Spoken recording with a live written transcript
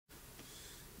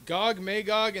Gog,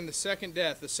 Magog, and the second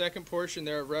death, the second portion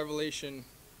there of Revelation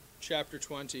chapter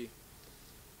 20.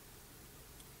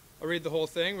 I'll read the whole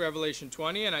thing, Revelation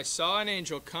 20. And I saw an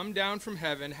angel come down from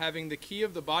heaven, having the key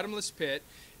of the bottomless pit,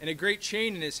 and a great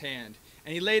chain in his hand.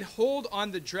 And he laid hold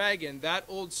on the dragon, that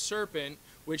old serpent,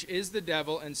 which is the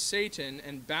devil and Satan,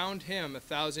 and bound him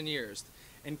 1,000 years,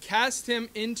 and cast him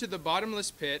into the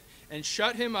bottomless pit, and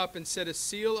shut him up, and set a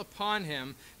seal upon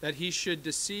him, that he should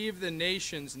deceive the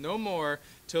nations no more,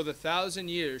 till the 1,000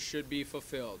 years should be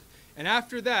fulfilled. And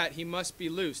after that he must be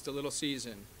loosed a little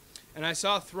season. And I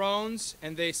saw thrones,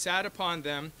 and they sat upon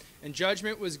them, and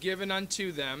judgment was given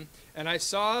unto them. And I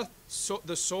saw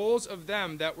the souls of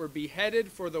them that were beheaded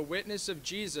for the witness of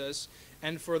Jesus,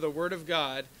 and for the word of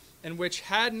God, and which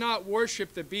had not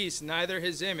worshipped the beast, neither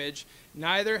his image,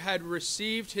 neither had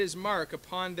received his mark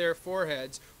upon their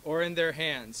foreheads or in their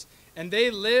hands. And they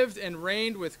lived and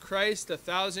reigned with Christ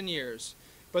 1,000 years.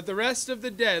 But the rest of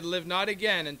the dead lived not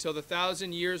again until the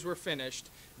 1,000 years were finished.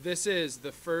 This is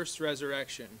the first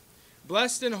resurrection.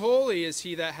 Blessed and holy is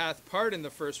he that hath part in the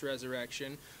first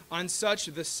resurrection. On such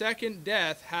the second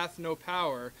death hath no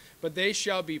power, but they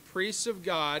shall be priests of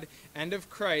God and of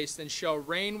Christ, and shall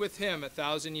reign with him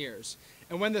 1,000 years.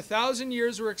 And when the 1,000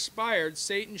 years were expired,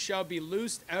 Satan shall be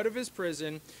loosed out of his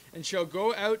prison, and shall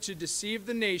go out to deceive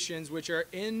the nations which are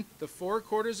in the four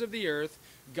quarters of the earth,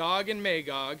 Gog and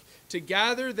Magog, to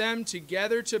gather them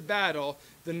together to battle,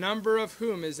 the number of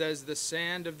whom is as the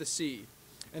sand of the sea.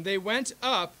 And they went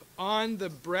up on the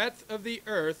breadth of the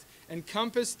earth, and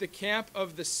compassed the camp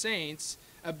of the saints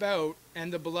about,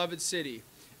 and the beloved city.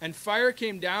 And fire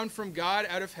came down from God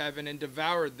out of heaven, and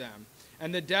devoured them.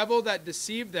 And the devil that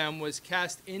deceived them was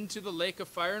cast into the lake of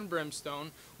fire and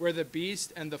brimstone, where the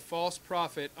beast and the false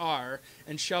prophet are,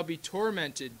 and shall be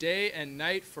tormented day and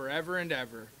night forever and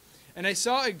ever. And I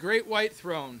saw a great white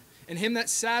throne, and him that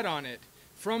sat on it,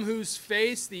 from whose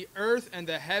face the earth and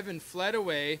the heaven fled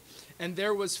away, and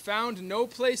there was found no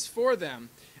place for them.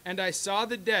 And I saw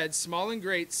the dead, small and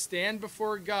great, stand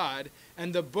before God,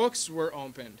 and the books were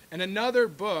opened. And another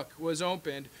book was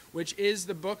opened, which is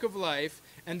the book of life,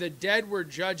 and the dead were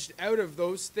judged out of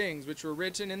those things which were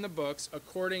written in the books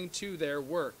according to their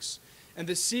works. And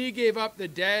the sea gave up the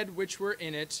dead which were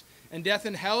in it, and death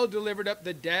and hell delivered up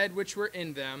the dead which were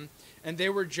in them, and they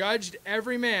were judged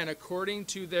every man according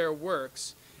to their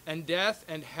works. And death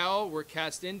and hell were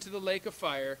cast into the lake of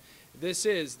fire. This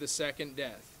is the second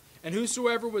death. And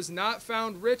whosoever was not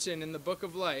found written in the book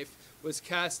of life was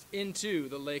cast into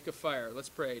the lake of fire. Let's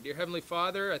pray. Dear Heavenly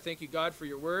Father, I thank you, God, for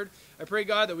your word. I pray,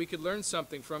 God, that we could learn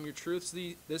something from your truths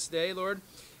this day, Lord.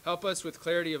 Help us with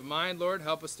clarity of mind, Lord.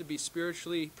 Help us to be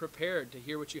spiritually prepared to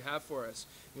hear what you have for us.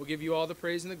 We'll give you all the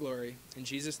praise and the glory. In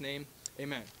Jesus' name,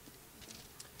 amen.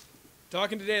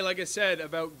 Talking today, like I said,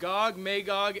 about Gog,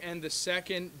 Magog, and the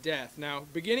second death. Now,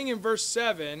 beginning in verse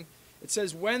 7, it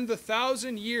says, when the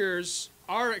 1,000 years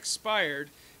are expired,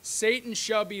 Satan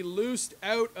shall be loosed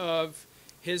out of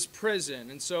his prison.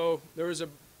 And so there was a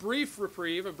brief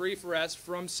reprieve, a brief rest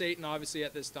from Satan, obviously,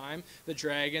 at this time. The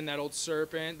dragon, that old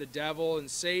serpent, the devil, and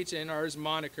Satan are his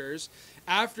monikers.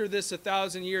 After this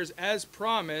 1,000 years, as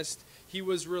promised, he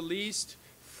was released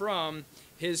from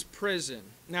his prison.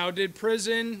 Now, did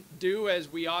prison do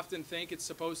as we often think it's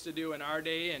supposed to do in our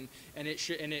day, and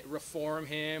it reform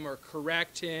him or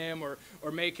correct him or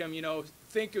make him,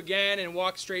 think again and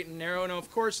walk straight and narrow? No,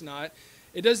 of course not.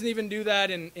 It doesn't even do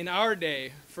that in our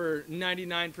day for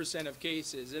 99% of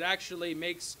cases. It actually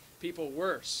makes people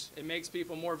worse. It makes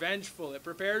people more vengeful. It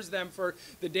prepares them for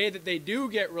the day that they do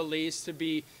get released to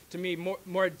be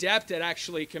more adept at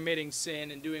actually committing sin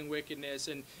and doing wickedness.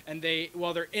 And they,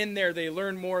 while they're in there, they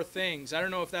learn more things. I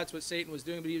don't know if that's what Satan was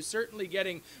doing, but he was certainly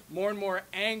getting more and more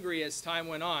angry as time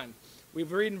went on. We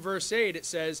read in verse 8, it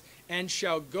says, and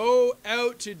shall go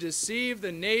out to deceive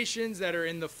the nations that are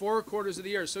in the four quarters of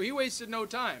the earth. So he wasted no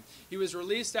time. He was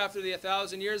released after the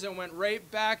 1,000 years and went right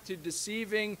back to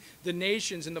deceiving the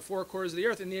nations in the four quarters of the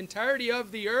earth. And the entirety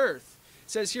of the earth,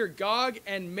 it says here, Gog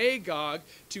and Magog,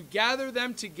 to gather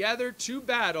them together to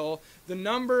battle, the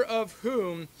number of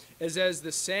whom is as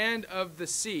the sand of the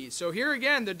sea. So here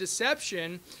again, the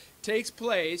deception takes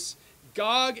place.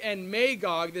 Gog and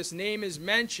Magog, this name is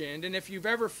mentioned, and if you've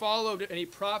ever followed any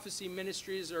prophecy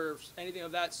ministries or anything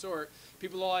of that sort,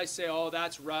 people always say, oh,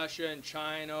 that's Russia and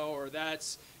China, or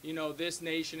that's, this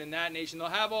nation and that nation. They'll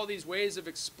have all these ways of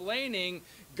explaining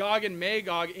Gog and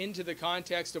Magog into the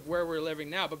context of where we're living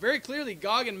now. But very clearly,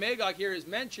 Gog and Magog here is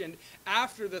mentioned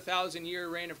after the 1,000-year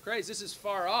reign of Christ. This is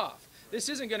far off. This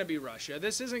isn't going to be Russia.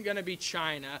 This isn't going to be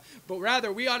China. But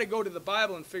rather, we ought to go to the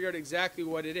Bible and figure out exactly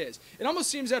what it is. It almost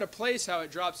seems out of place how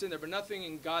it drops in there, but nothing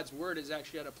in God's word is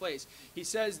actually out of place. He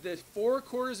says the four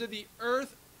quarters of the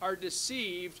earth are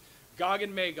deceived, Gog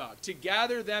and Magog, to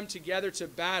gather them together to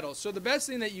battle. So the best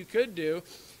thing that you could do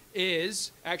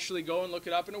is actually go and look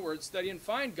it up in a word study and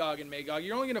find Gog and Magog.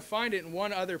 You're only going to find it in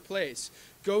one other place.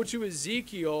 Go to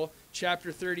Ezekiel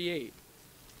chapter 38.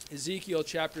 Ezekiel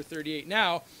chapter 38.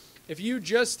 Now, if you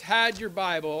just had your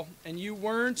Bible and you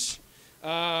weren't,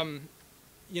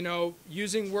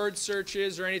 using word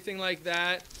searches or anything like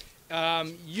that,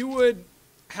 you would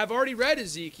have already read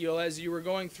Ezekiel as you were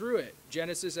going through it.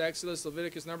 Genesis, Exodus,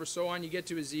 Leviticus, Numbers, so on. You get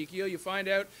to Ezekiel, you find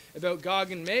out about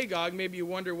Gog and Magog. Maybe you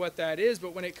wonder what that is,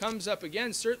 but when it comes up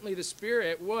again, certainly the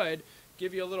Spirit would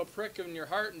give you a little prick in your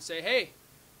heart and say, hey,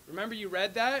 remember you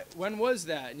read that? When was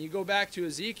that? And you go back to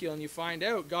Ezekiel and you find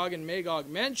out Gog and Magog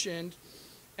mentioned,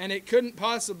 and it couldn't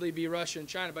possibly be Russia and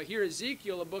China. But here,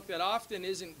 Ezekiel, a book that often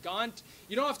isn't gone.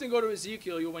 You don't often go to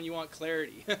Ezekiel when you want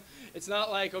clarity. It's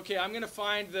not like, okay, I'm going to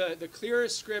find the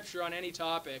clearest scripture on any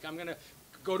topic. I'm going to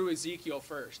go to Ezekiel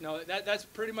first. No, that's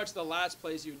pretty much the last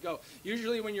place you would go.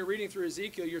 Usually when you're reading through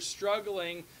Ezekiel, you're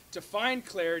struggling to find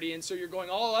clarity, and so you're going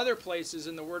all other places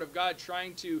in the Word of God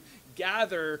trying to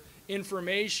gather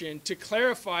information to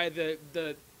clarify the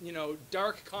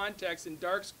dark context and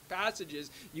dark passages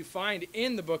you find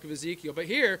in the book of Ezekiel. But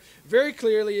here, very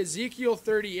clearly, Ezekiel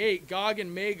 38, Gog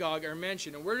and Magog are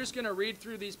mentioned. And we're just going to read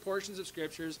through these portions of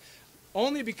scriptures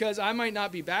only because I might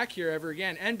not be back here ever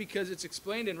again, and because it's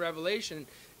explained in Revelation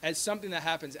as something that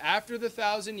happens after the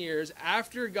 1,000 years,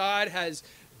 after God has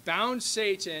bound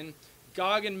Satan.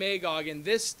 Gog and Magog, and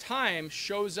this time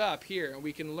shows up here, and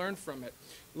we can learn from it.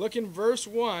 Look in verse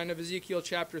 1 of Ezekiel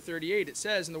chapter 38. It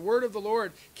says, "And the word of the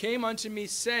Lord came unto me,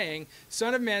 saying,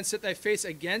 Son of man, set thy face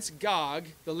against Gog,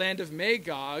 the land of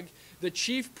Magog, the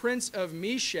chief prince of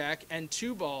Meshech and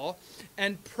Tubal,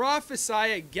 and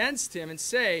prophesy against him, and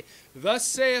say, Thus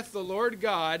saith the Lord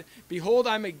God, Behold,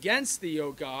 I'm against thee,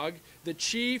 O Gog, the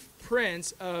chief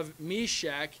prince of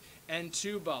Meshech and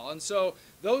Tubal." And so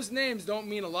those names don't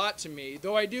mean a lot to me,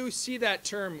 though I do see that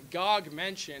term Gog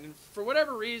mentioned. And for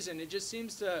whatever reason, it just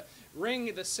seems to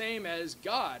ring the same as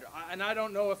God. And I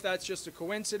don't know if that's just a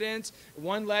coincidence,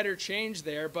 one letter change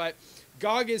there, but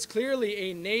Gog is clearly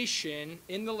a nation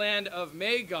in the land of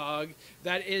Magog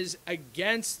that is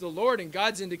against the Lord, and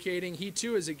God's indicating he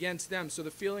too is against them. So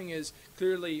the feeling is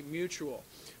clearly mutual.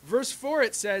 Verse 4,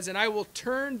 it says, "And I will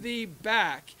turn thee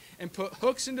back and put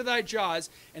hooks into thy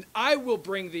jaws, and I will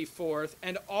bring thee forth,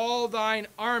 and all thine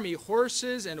army,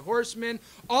 horses and horsemen,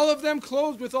 all of them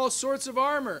clothed with all sorts of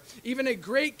armor, even a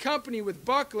great company with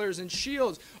bucklers and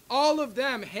shields, all of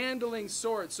them handling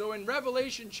swords." So in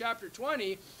Revelation chapter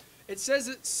 20, it says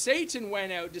that Satan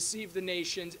went out, deceived the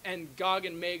nations, and Gog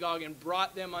and Magog, and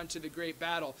brought them unto the great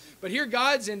battle. But here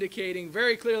God's indicating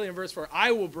very clearly in verse 4,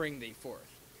 "I will bring thee forth,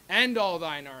 and all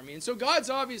thine army." And so God's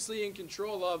obviously in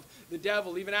control of the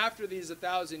devil even after these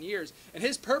 1,000 years. And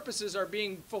his purposes are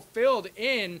being fulfilled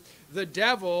in the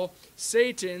devil,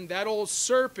 Satan, that old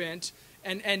serpent.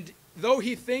 And though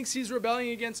he thinks he's rebelling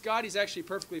against God, he's actually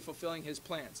perfectly fulfilling his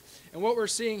plans. And what we're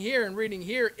seeing here and reading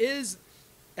here is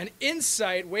an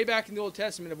insight way back in the Old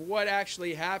Testament of what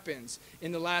actually happens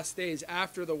in the last days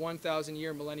after the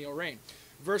 1,000-year millennial reign.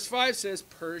 Verse 5 says,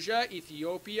 "Persia,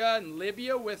 Ethiopia, and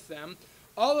Libya with them,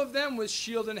 all of them with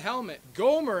shield and helmet.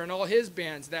 Gomer and all his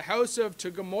bands, the house of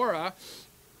Togarmah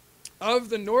of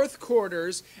the north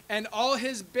quarters, and all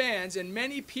his bands, and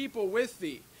many people with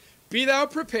thee. Be thou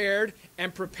prepared,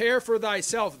 and prepare for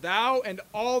thyself, thou and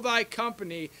all thy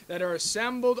company that are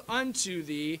assembled unto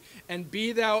thee, and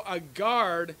be thou a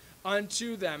guard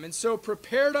unto them." And so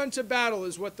prepared unto battle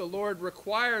is what the Lord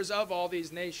requires of all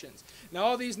these nations. Now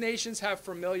all these nations have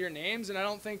familiar names, and I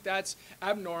don't think that's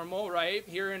abnormal, right?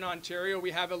 Here in Ontario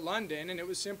we have a London, and it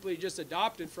was simply just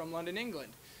adopted from London,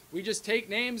 England. We just take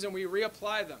names and we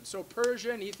reapply them. So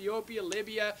Persia and Ethiopia,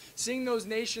 Libya, seeing those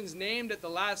nations named at the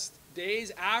last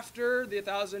days after the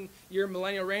 1,000-year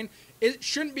millennial reign, it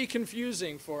shouldn't be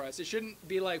confusing for us. It shouldn't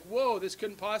be like, whoa, this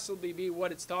couldn't possibly be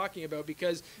what it's talking about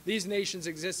because these nations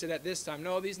existed at this time.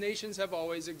 No, these nations have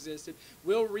always existed.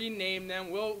 We'll rename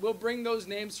them. We'll bring those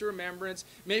names to remembrance.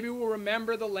 Maybe we'll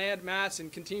remember the land mass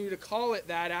and continue to call it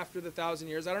that after the 1,000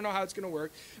 years. I don't know how it's going to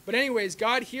work. But anyways,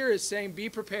 God here is saying, be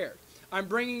prepared. I'm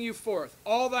bringing you forth,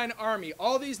 all thine army,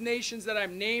 all these nations that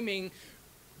I'm naming,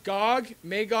 Gog,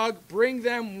 Magog, bring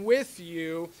them with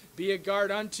you, be a guard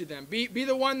unto them. Be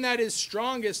the one that is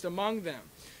strongest among them.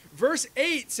 Verse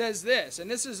 8 says this,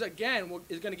 and this is, again,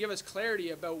 is going to give us clarity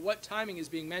about what timing is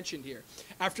being mentioned here.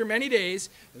 "After many days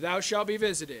thou shalt be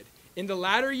visited, In the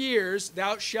latter years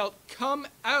thou shalt come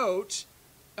out,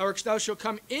 or thou shalt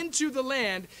come into the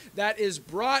land that is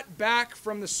brought back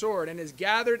from the sword, and is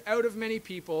gathered out of many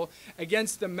people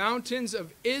against the mountains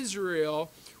of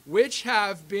Israel, which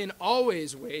have been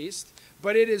always waste,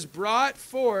 but it is brought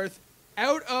forth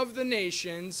out of the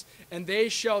nations, and they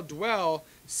shall dwell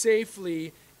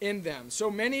safely in them.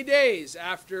 So many days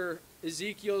after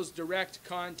Ezekiel's direct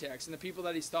context and the people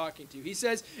that he's talking to, he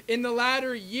says, in the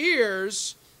latter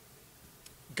years,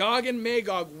 Gog and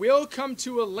Magog will come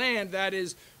to a land that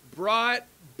is brought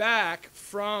back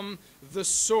from the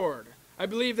sword. I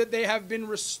believe that they have been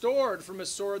restored from a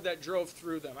sword that drove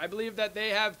through them. I believe that they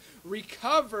have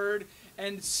recovered,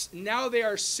 and now they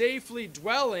are safely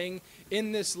dwelling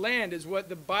in this land, is what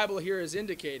the Bible here is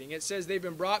indicating. It says they've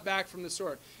been brought back from the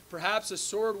sword. Perhaps a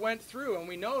sword went through, and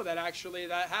we know that actually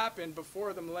that happened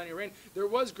before the millennial reign. There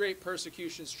was great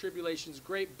persecutions, tribulations,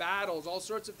 great battles, all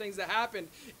sorts of things that happened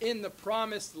in the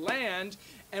promised land.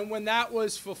 And when that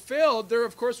was fulfilled, there,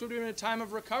 of course, would have been a time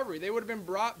of recovery. They would have been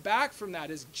brought back from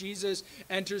that as Jesus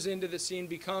enters into the scene,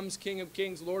 becomes King of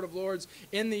Kings, Lord of Lords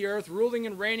in the earth, ruling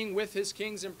and reigning with his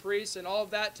kings and priests, and all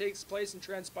of that takes place and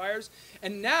transpires.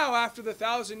 And now, after the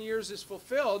 1,000 years is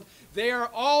fulfilled, they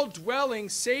are all dwelling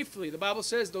safely. The Bible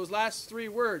says those last three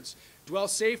words, dwell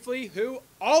safely, who?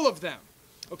 All of them.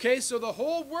 Okay, so the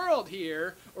whole world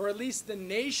here, or at least the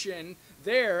nation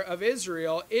there of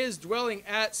Israel, is dwelling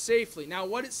at safely. Now,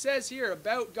 what it says here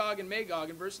about Gog and Magog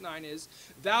in verse 9 is,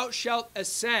 thou shalt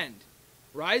ascend,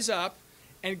 rise up,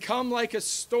 and come like a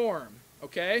storm.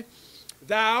 Okay?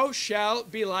 Thou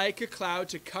shalt be like a cloud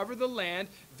to cover the land,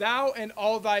 thou and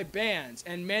all thy bands,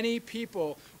 and many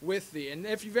people with thee. And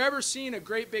if you've ever seen a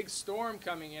great big storm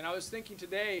coming in, I was thinking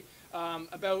today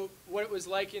about what it was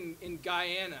like in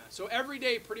Guyana. So every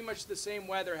day pretty much the same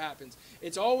weather happens.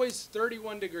 It's always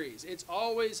 31 degrees. It's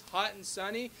always hot and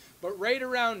sunny, but right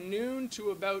around noon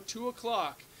to about 2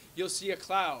 o'clock, you'll see a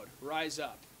cloud rise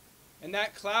up. And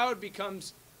that cloud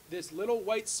becomes this little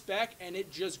white speck, and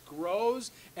it just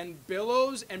grows and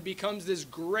billows and becomes this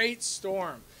great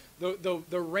storm.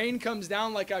 The rain comes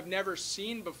down like I've never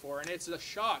seen before, and it's a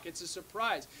shock. It's a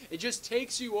surprise. It just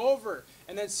takes you over,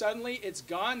 and then suddenly it's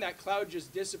gone. That cloud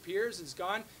just disappears. It's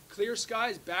gone. Clear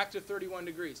skies, back to 31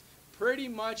 degrees. Pretty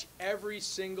much every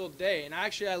single day. And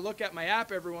actually, I look at my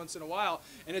app every once in a while,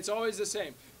 and it's always the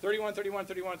same. 31, 31,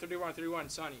 31, 31, 31,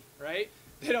 sunny, right?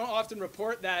 They don't often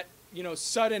report that,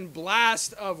 sudden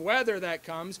blast of weather that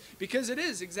comes, because it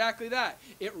is exactly that.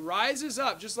 It rises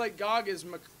up, just like Gog is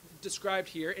described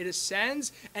here. It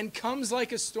ascends and comes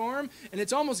like a storm, and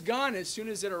it's almost gone as soon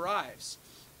as it arrives.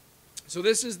 So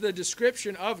this is the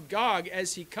description of Gog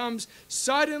as he comes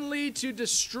suddenly to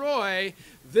destroy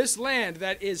this land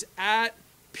that is at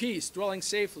peace, dwelling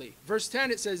safely. Verse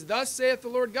 10, it says, thus saith the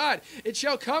Lord God, it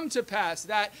shall come to pass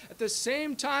that at the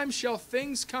same time shall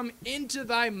things come into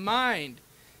thy mind,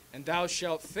 and thou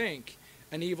shalt think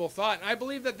an evil thought. And I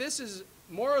believe that this is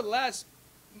more or less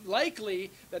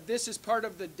likely that this is part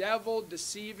of the devil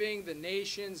deceiving the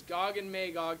nations, Gog and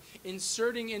Magog,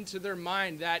 inserting into their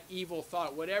mind that evil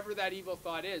thought, whatever that evil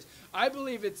thought is. I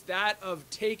believe it's that of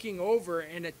taking over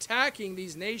and attacking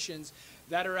these nations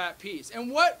that are at peace.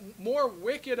 And what more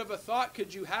wicked of a thought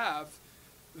could you have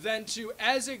than to,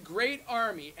 as a great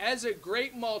army, as a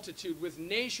great multitude with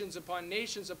nations upon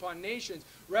nations upon nations,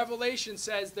 Revelation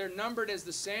says they're numbered as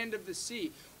the sand of the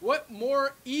sea. What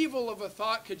more evil of a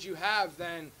thought could you have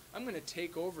than, I'm going to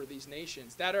take over these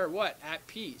nations that are what? At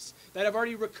peace. That have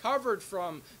already recovered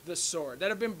from the sword. That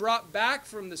have been brought back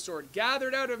from the sword.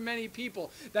 Gathered out of many people.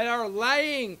 That are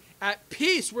lying at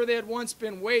peace where they had once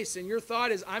been waste. And your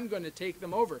thought is, I'm going to take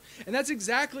them over. And that's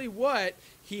exactly what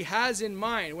he has in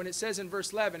mind when it says in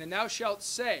verse 11, and thou shalt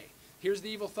say, here's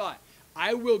the evil thought,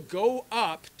 I will go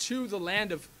up to the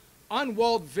land of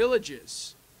unwalled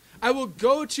villages. I will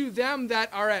go to them that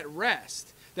are at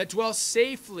rest, that dwell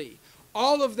safely,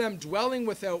 all of them dwelling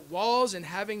without walls and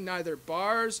having neither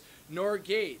bars nor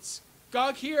gates.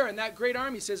 Gog here and that great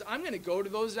army says, I'm going to go to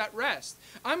those that rest.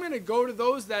 I'm going to go to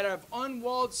those that have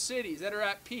unwalled cities, that are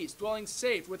at peace, dwelling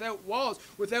safe, without walls,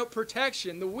 without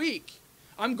protection, the weak.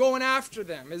 I'm going after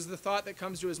them, is the thought that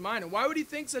comes to his mind. And why would he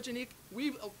think such an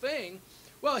evil thing?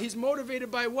 Well, he's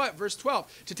motivated by what? Verse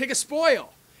 12, to take a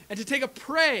spoil and to take a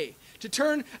prey, to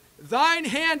turn thine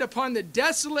hand upon the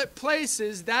desolate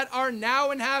places that are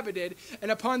now inhabited, and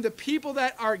upon the people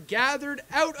that are gathered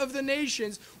out of the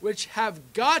nations, which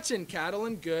have gotten cattle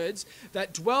and goods,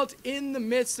 that dwelt in the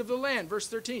midst of the land. Verse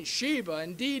 13, Sheba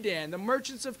and Dedan, the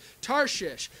merchants of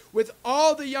Tarshish, with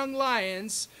all the young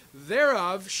lions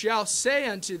thereof, shall say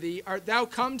unto thee, art thou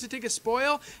come to take a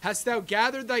spoil? Hast thou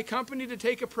gathered thy company to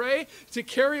take a prey, to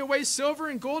carry away silver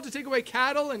and gold, to take away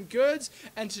cattle and goods,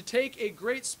 and to take a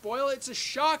great spoil? It's a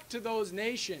shock to those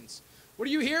nations. What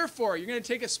are you here for? You're going to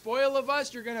take a spoil of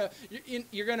us? You're going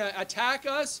to attack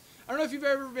us? I don't know if you've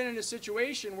ever been in a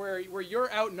situation where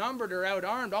you're outnumbered or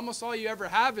outarmed. Almost all you ever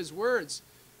have is words.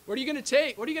 What are you going to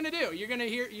take? What are you going to do? You're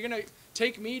going to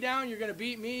take me down. You're going to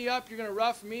beat me up. You're going to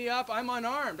rough me up. I'm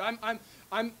unarmed.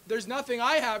 There's nothing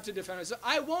I have to defend myself.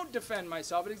 I won't defend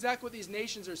myself. It's exactly what these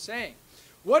nations are saying.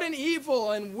 What an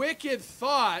evil and wicked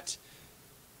thought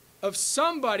of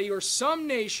somebody or some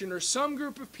nation or some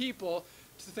group of people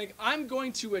to think, I'm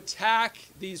going to attack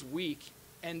these weak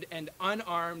and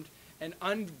unarmed and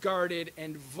unguarded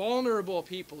and vulnerable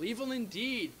people, evil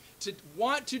indeed, to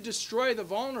want to destroy the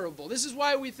vulnerable. This is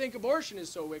why we think abortion is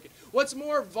so wicked. What's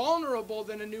more vulnerable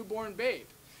than a newborn babe?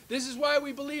 This is why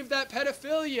we believe that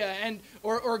pedophilia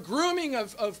or grooming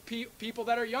of people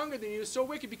that are younger than you is so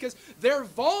wicked, because they're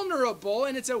vulnerable,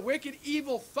 and it's a wicked,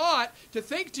 evil thought to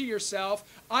think to yourself,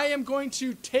 I am going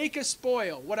to take a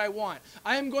spoil, what I want.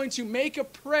 I am going to make a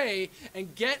prey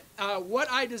and get what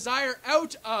I desire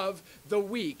out of the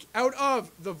weak, out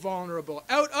of the vulnerable,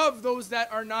 out of those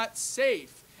that are not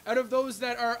safe, out of those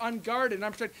that are unguarded and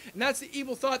unprotected. And that's the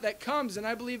evil thought that comes, and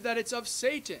I believe that it's of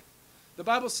Satan. The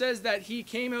Bible says that he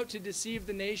came out to deceive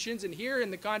the nations, and here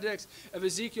in the context of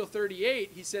Ezekiel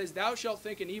 38, he says, thou shalt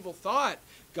think an evil thought,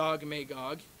 Gog,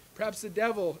 Magog. Perhaps the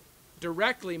devil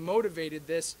directly motivated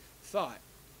this thought.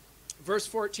 Verse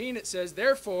 14, it says,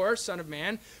 therefore, son of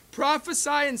man, prophesy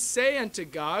and say unto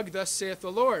Gog, thus saith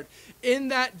the Lord, in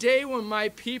that day when my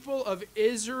people of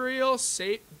Israel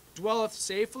dwelleth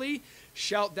safely,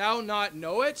 shalt thou not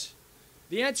know it?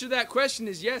 The answer to that question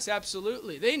is yes,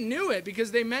 absolutely. They knew it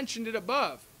because they mentioned it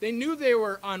above. They knew they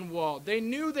were unwalled. They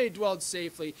knew they dwelled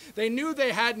safely. They knew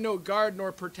they had no guard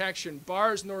nor protection,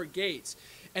 bars nor gates.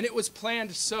 And it was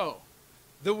planned so.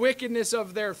 The wickedness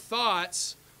of their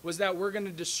thoughts was that we're going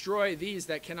to destroy these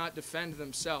that cannot defend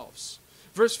themselves.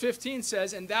 Verse 15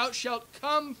 says, and thou shalt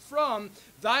come from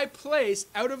thy place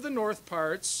out of the north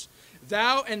parts,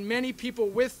 thou and many people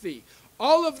with thee,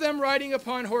 all of them riding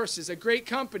upon horses, a great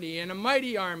company and a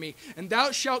mighty army. And thou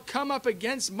shalt come up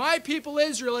against my people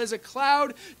Israel as a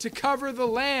cloud to cover the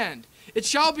land. It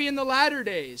shall be in the latter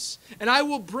days, and I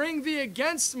will bring thee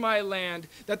against my land,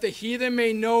 that the heathen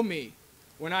may know me,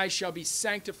 when I shall be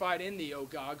sanctified in thee, O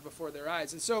Gog, before their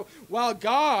eyes. And so, while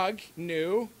Gog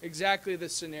knew exactly the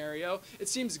scenario, it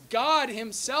seems God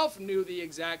himself knew the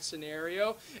exact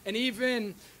scenario, and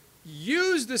even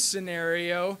used the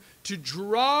scenario to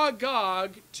draw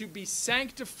Gog to be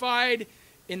sanctified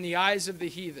in the eyes of the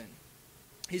heathen.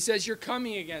 He says, you're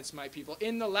coming against my people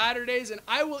in the latter days, and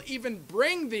I will even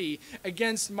bring thee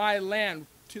against my land,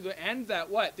 to the end that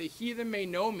what? The heathen may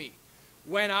know me,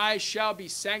 when I shall be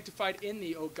sanctified in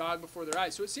thee, O Gog, before their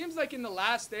eyes. So it seems like in the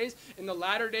last days, in the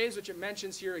latter days, which it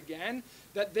mentions here again,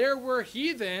 that there were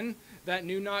heathen that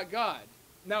knew not God.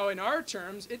 Now, in our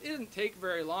terms, it didn't take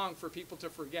very long for people to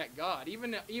forget God.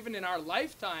 Even in our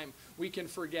lifetime, we can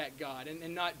forget God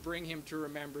and not bring him to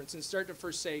remembrance and start to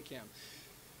forsake him.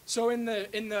 So in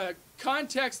the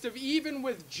context of even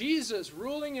with Jesus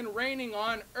ruling and reigning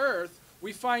on earth,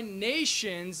 we find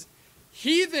nations,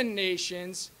 heathen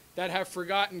nations, that have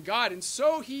forgotten God. And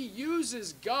so he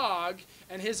uses Gog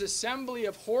and his assembly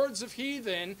of hordes of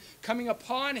heathen coming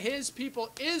upon his people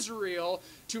Israel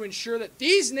to ensure that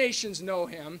these nations know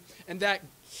him and that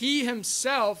he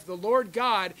himself, the Lord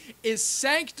God, is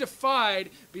sanctified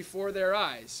before their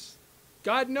eyes.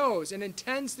 God knows and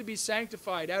intends to be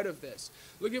sanctified out of this.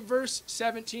 Look at verse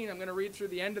 17. I'm going to read through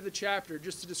the end of the chapter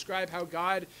just to describe how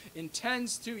God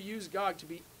intends to use Gog to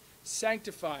be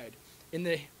sanctified in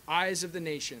the eyes of the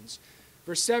nations.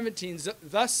 Verse 17,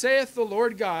 thus saith the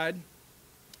Lord God,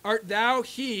 art thou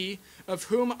he of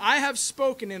whom I have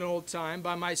spoken in old time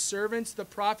by my servants the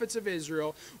prophets of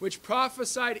Israel, which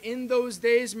prophesied in those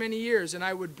days many years, and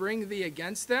I would bring thee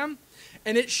against them?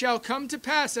 And it shall come to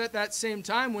pass at that same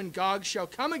time, when Gog shall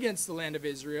come against the land of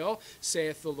Israel,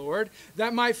 saith the Lord,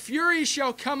 that my fury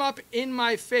shall come up in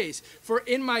my face. For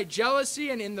in my jealousy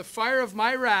and in the fire of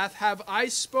my wrath have I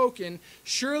spoken.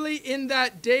 Surely in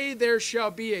that day there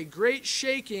shall be a great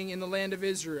shaking in the land of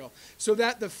Israel, so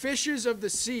that the fishes of the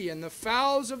sea and the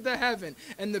fowls of the heaven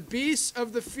and the beasts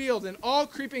of the field and all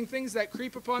creeping things that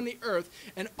creep upon the earth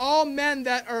and all men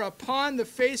that are upon the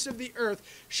face of the earth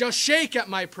shall shake at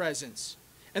my presence.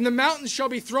 And the mountains shall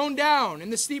be thrown down,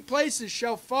 and the steep places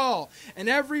shall fall, and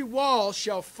every wall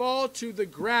shall fall to the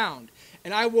ground.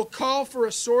 And I will call for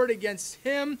a sword against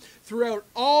him throughout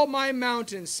all my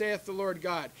mountains, saith the Lord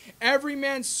God. Every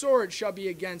man's sword shall be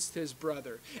against his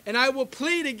brother. And I will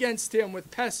plead against him with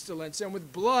pestilence and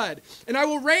with blood. And I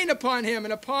will rain upon him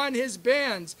and upon his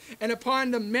bands and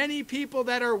upon the many people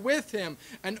that are with him,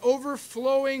 an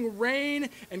overflowing rain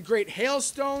and great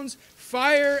hailstones,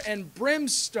 fire and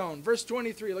brimstone. Verse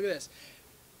 23, look at this.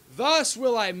 Thus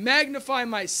will I magnify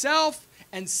myself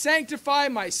and sanctify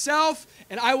myself,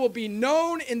 and I will be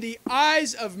known in the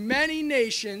eyes of many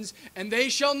nations, and they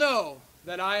shall know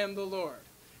that I am the Lord.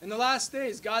 In the last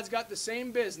days, God's got the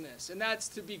same business, and that's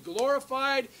to be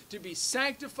glorified, to be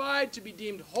sanctified, to be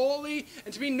deemed holy,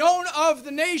 and to be known of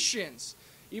the nations.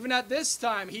 Even at this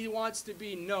time, he wants to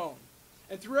be known.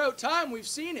 And throughout time, we've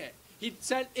seen it. He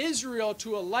sent Israel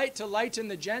to lighten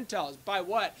the Gentiles. By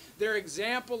what? Their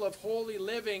example of holy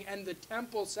living and the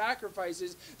temple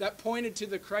sacrifices that pointed to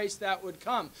the Christ that would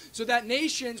come. So that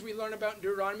nations, we learn about in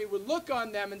Deuteronomy, would look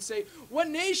on them and say, what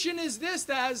nation is this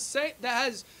that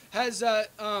has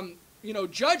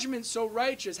judgment so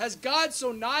righteous? Has God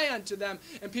so nigh unto them?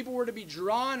 And people were to be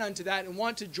drawn unto that and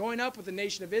want to join up with the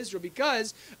nation of Israel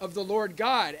because of the Lord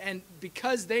God and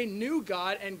because they knew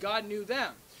God and God knew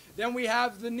them. Then we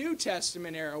have the New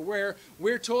Testament era where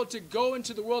we're told to go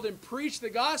into the world and preach the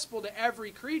gospel to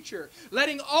every creature,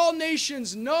 letting all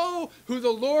nations know who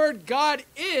the Lord God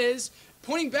is,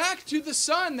 pointing back to the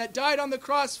Son that died on the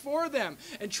cross for them,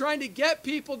 and trying to get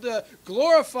people to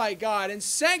glorify God and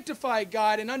sanctify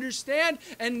God and understand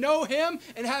and know him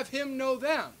and have him know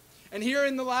them. And here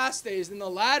in the last days, in the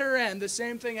latter end, the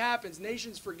same thing happens.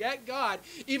 Nations forget God,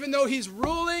 even though he's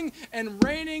ruling and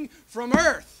reigning from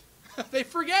earth. They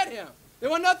forget him. They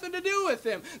want nothing to do with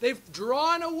him. They've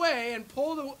drawn away and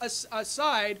pulled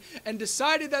aside and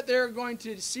decided that they're going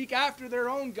to seek after their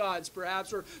own gods,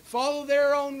 perhaps, or follow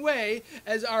their own way,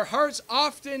 as our hearts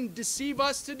often deceive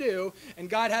us to do. And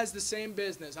God has the same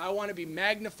business. I want to be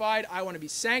magnified. I want to be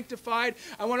sanctified.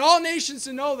 I want all nations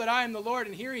to know that I am the Lord.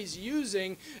 And here he's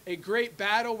using a great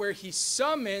battle where he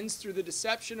summons, through the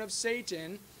deception of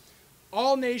Satan,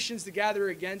 all nations to gather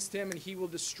against him, and he will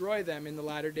destroy them in the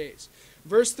latter days.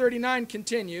 Verse 39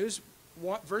 continues.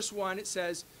 Verse 1, it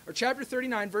says, or chapter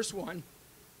 39, verse 1,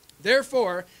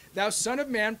 therefore, thou son of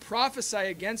man, prophesy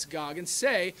against Gog, and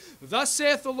say, thus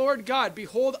saith the Lord God,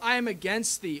 behold, I am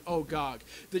against thee, O Gog,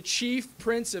 the chief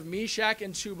prince of Meshach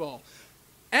and Tubal.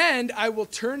 And I will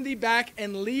turn thee back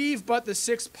and leave but the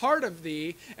sixth part of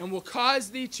thee, and will cause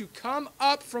thee to come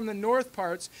up from the north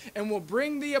parts, and will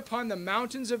bring thee upon the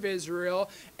mountains of Israel,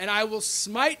 and I will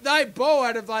smite thy bow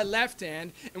out of thy left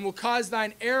hand, and will cause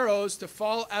thine arrows to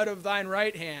fall out of thine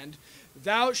right hand.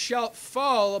 Thou shalt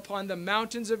fall upon the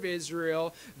mountains of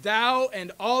Israel, thou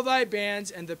and all thy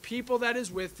bands, and the people that is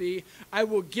with thee. I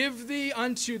will give thee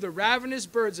unto the ravenous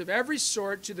birds of every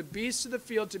sort, to the beasts of the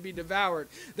field to be devoured.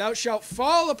 Thou shalt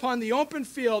fall upon the open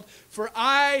field, for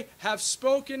I have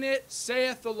spoken it,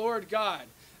 saith the Lord God.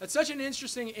 That's such an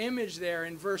interesting image there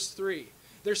in verse 3.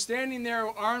 They're standing there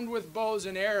armed with bows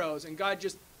and arrows, and God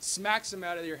just smacks them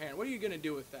out of your hand. What are you going to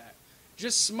do with that?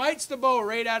 Just smites the bow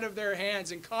right out of their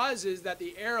hands and causes that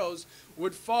the arrows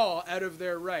would fall out of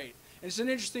their right. And it's an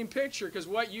interesting picture, because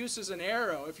what use is an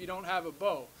arrow if you don't have a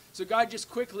bow? So God just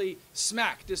quickly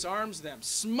disarms them,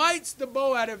 smites the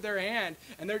bow out of their hand,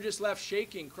 and they're just left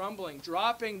shaking, crumbling,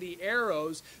 dropping the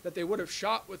arrows that they would have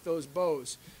shot with those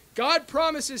bows. God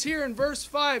promises here in verse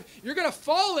 5, you're going to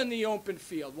fall in the open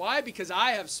field. Why? Because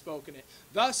I have spoken it.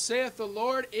 Thus saith the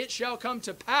Lord, it shall come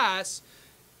to pass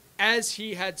as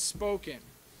he had spoken.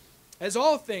 As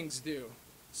all things do,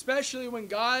 especially when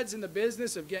God's in the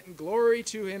business of getting glory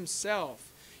to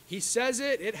himself. He says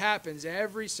it, it happens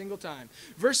every single time.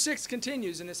 Verse 6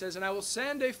 continues, and it says, and I will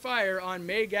send a fire on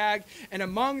Magog, and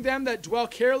among them that dwell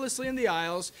carelessly in the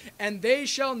isles, and they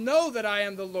shall know that I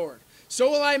am the Lord. So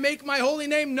will I make my holy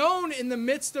name known in the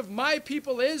midst of my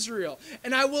people Israel,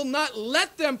 and I will not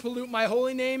let them pollute my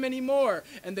holy name anymore.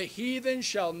 And the heathen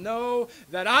shall know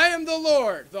that I am the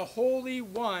Lord, the Holy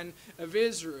One of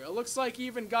Israel. It looks like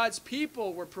even God's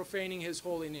people were profaning his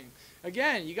holy name.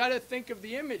 Again, you got to think of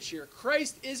the image here.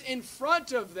 Christ is in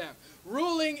front of them,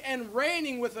 ruling and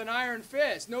reigning with an iron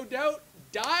fist. No doubt,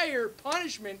 dire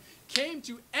punishment came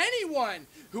to anyone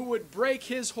who would break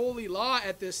his holy law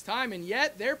at this time, and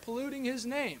yet they're polluting his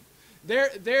name.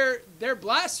 They're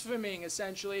blaspheming,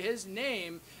 essentially, his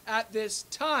name at this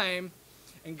time.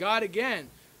 And God, again,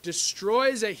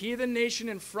 destroys a heathen nation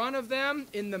in front of them,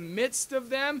 in the midst of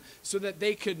them, so that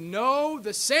they could know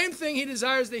the same thing he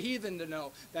desires the heathen to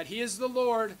know, that he is the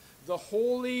Lord, the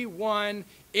Holy One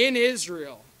in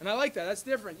Israel. And I like that. That's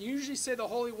different. You usually say the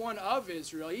Holy One of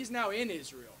Israel. He's now in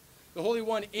Israel. The Holy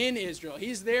One in Israel.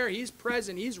 He's there. He's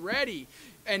present. He's ready.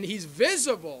 And he's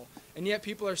visible. And yet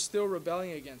people are still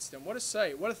rebelling against him. What a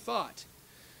sight. What a thought.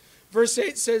 Verse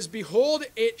 8 says, Behold,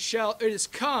 it is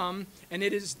come, and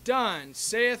it is done,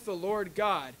 saith the Lord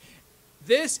God.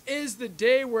 This is the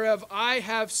day whereof I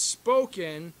have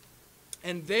spoken,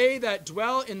 and they that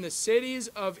dwell in the cities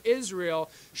of Israel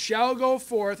shall go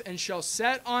forth, and shall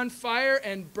set on fire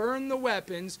and burn the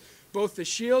weapons, both the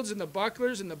shields and the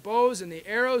bucklers and the bows and the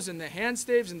arrows and the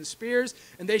handstaves and the spears,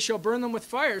 and they shall burn them with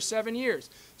fire 7 years,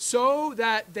 so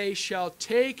that they shall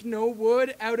take no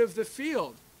wood out of the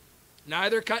field,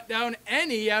 neither cut down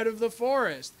any out of the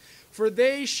forest. For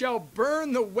they shall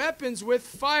burn the weapons with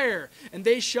fire, and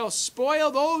they shall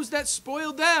spoil those that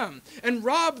spoiled them, and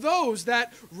rob those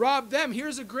that robbed them.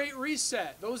 Here's a great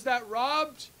reset. Those that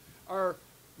robbed are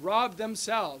robbed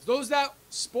themselves. Those that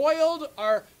spoiled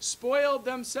are spoiled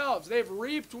themselves. They've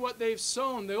reaped what they've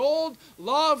sown. The old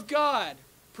law of God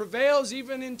prevails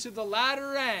even into the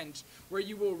latter end, where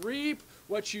you will reap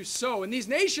what you sow. And these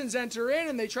nations enter in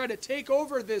and they try to take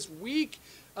over this weak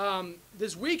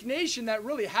nation that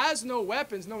really has no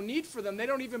weapons, no need for them. They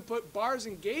don't even put bars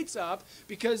and gates up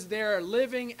because they're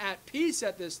living at peace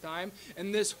at this time.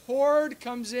 And this horde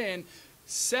comes in,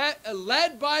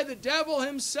 led by the devil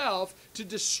himself, to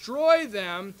destroy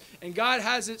them. And God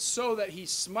has it so that he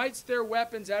smites their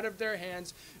weapons out of their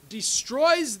hands,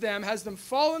 destroys them, has them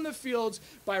fall in the fields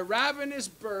by ravenous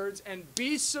birds and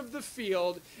beasts of the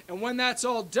field. And when that's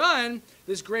all done,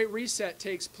 this great reset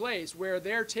takes place, where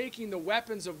they're taking the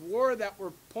weapons of war that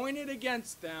were pointed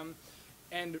against them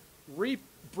and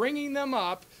bringing them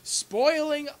up,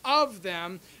 spoiling of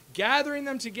them, gathering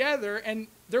them together. And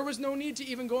there was no need to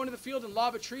even go into the field and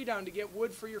lob a tree down to get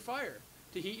wood for your fire,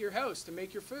 to heat your house, to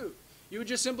make your food. You would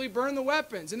just simply burn the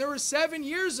weapons. And there were 7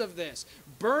 years of this.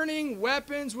 Burning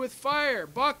weapons with fire.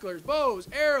 Bucklers, bows,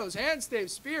 arrows, handstaves,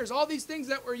 spears. All these things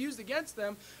that were used against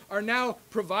them are now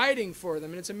providing for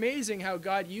them. And it's amazing how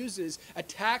God uses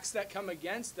attacks that come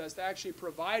against us to actually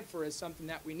provide for us something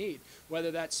that we need.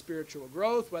 Whether that's spiritual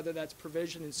growth, whether that's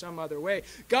provision in some other way.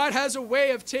 God has a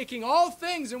way of taking all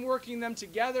things and working them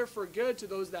together for good to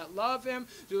those that love him,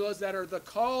 to those that are the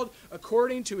called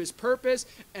according to his purpose.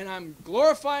 And I'm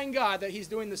glorifying God that he's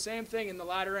doing the same thing in the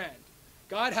latter end.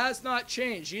 God has not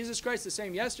changed. Jesus Christ the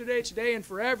same yesterday, today, and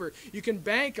forever. You can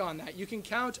bank on that. You can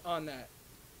count on that.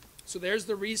 So there's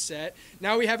the reset.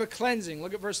 Now we have a cleansing.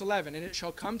 Look at verse 11. And it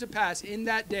shall come to pass in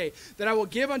that day that I will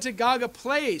give unto Gog a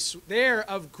place there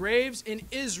of graves in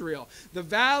Israel, the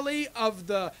valley of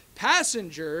the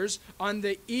passengers on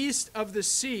the east of the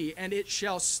sea. And it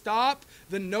shall stop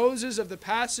the noses of the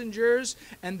passengers,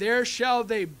 and there shall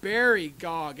they bury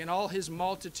Gog and all his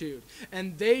multitude.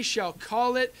 And they shall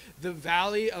call it the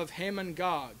valley of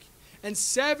Hamon-Gog. And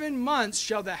 7 months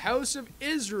shall the house of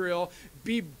Israel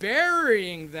be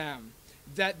burying them,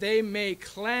 that they may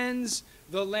cleanse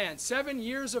the land. 7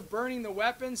 years of burning the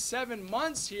weapons, 7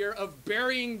 months here of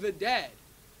burying the dead.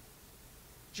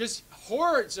 Just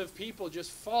hordes of people just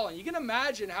falling. You can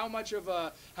imagine how much of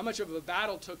a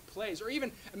battle took place, or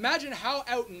even imagine how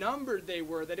outnumbered they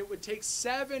were, that it would take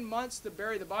 7 months to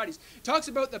bury the bodies. It talks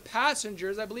about the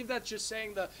passengers. I believe that's just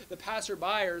saying the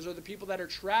passerbyers, or the people that are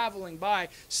traveling by,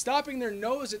 stopping their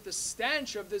nose at the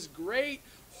stench of this great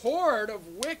horde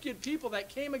of wicked people that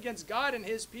came against God and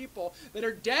his people that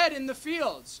are dead in the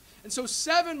fields. And so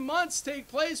 7 months take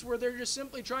place where they're just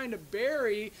simply trying to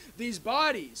bury these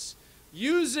bodies,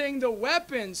 using the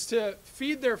weapons to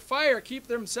feed their fire, keep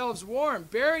themselves warm,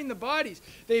 burying the bodies.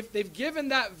 They've given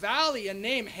that valley a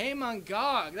name,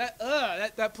 Hamon-Gog.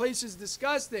 That place is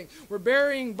disgusting. We're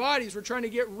burying bodies. We're trying to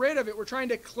get rid of it. We're trying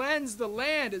to cleanse the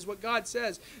land, is what God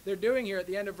says they're doing here at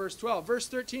the end of verse 12. Verse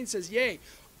 13 says, Yea,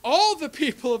 all the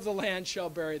people of the land shall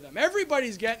bury them.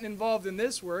 Everybody's getting involved in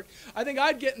this work. I think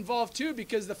I'd get involved too,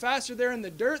 because the faster they're in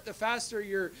the dirt, the faster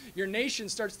your nation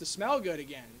starts to smell good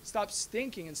again. It stops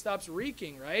stinking and stops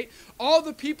reeking, right? All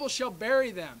the people shall bury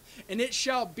them, and it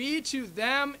shall be to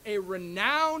them a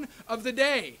renown of the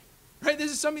day. Right?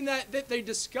 This is something that they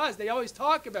discuss. They always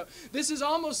talk about. This is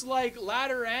almost like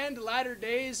latter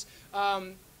days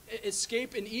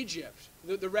escape in Egypt,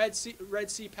 the Red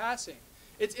Sea passing.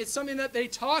 It's something that they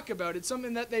talk about. It's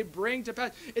something that they bring to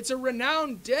pass. It's a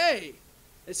renowned day.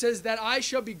 It says that I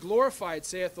shall be glorified,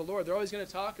 saith the Lord. They're always going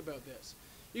to talk about this.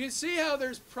 You can see how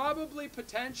there's probably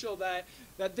potential that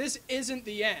this isn't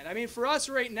the end. I mean, for us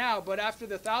right now, but after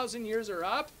the 1,000 years are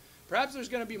up, perhaps there's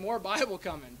going to be more Bible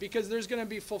coming, because there's going to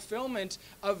be fulfillment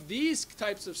of these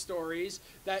types of stories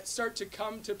that start to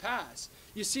come to pass.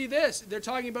 You see this, they're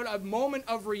talking about a moment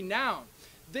of renown.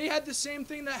 They had the same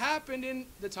thing that happened in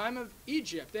the time of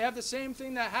Egypt. They have the same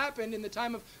thing that happened in the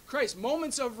time of Christ.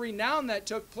 Moments of renown that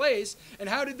took place. And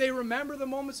how did they remember the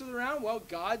moments of the renown? Well,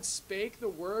 God spake the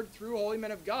word through holy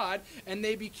men of God, and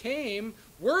they became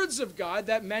words of God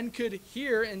that men could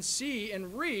hear and see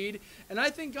and read. And I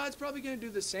think God's probably going to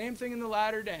do the same thing in the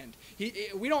latter end.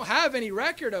 We don't have any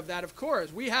record of that, of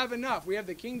course. We have enough. We have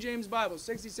the King James Bible,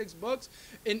 66 books.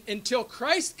 Until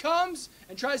Christ comes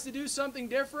and tries to do something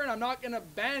different, I'm not going to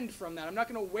bend from that. I'm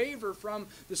not going to waver from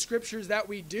the scriptures that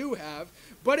we do have.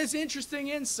 But it's interesting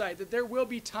insight that there will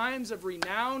be times of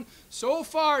renown so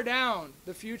far down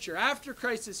the future, after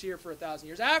Christ is here for 1,000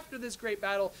 years, after this great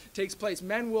battle takes place,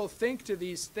 men will think to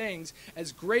these things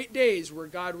as great days where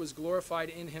God was glorified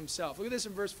in himself. Look at this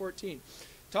in verse 14.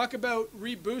 Talk about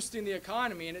reboosting the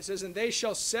economy, and it says, and they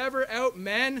shall sever out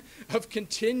men of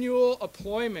continual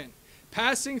employment,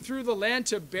 passing through the land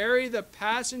to bury with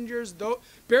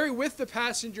the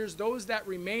passengers those that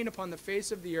remain upon the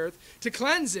face of the earth, to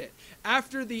cleanse it.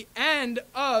 After the end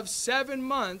of 7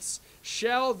 months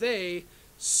shall they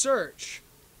search.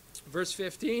 Verse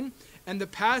 15, and the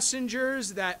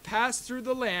passengers that pass through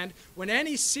the land, when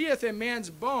any seeth a man's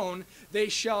bone, then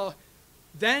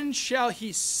shall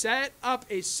he set up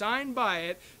a sign by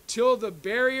it, till the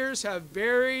buriers have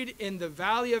buried in the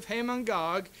valley of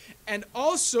Magog, and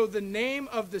also the name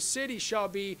of the city shall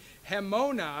be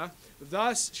Hemona.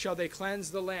 Thus shall they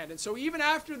cleanse the land. And so even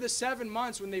after the 7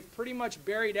 months, when they've pretty much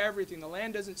buried everything, the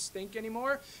land doesn't stink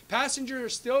anymore, passengers are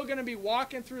still going to be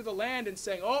walking through the land and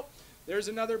saying, oh, there's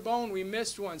another bone, we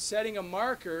missed one, setting a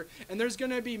marker. And there's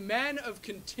going to be men of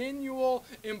continual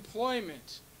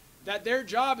employment, that their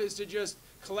job is to just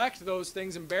collect those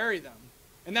things and bury them.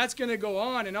 And that's going to go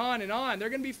on and on and on.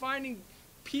 They're going to be finding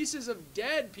pieces of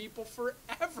dead people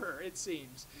forever, it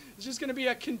seems. It's just going to be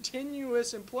a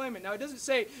continuous employment. Now, it doesn't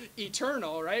say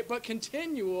eternal, right? But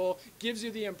continual gives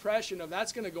you the impression of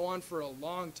that's going to go on for a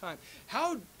long time.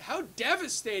 How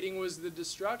devastating was the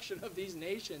destruction of these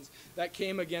nations that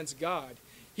came against God?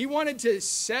 He wanted to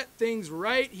set things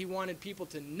right. He wanted people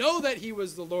to know that he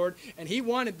was the Lord, and he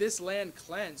wanted this land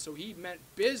cleansed. So he meant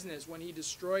business when he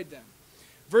destroyed them.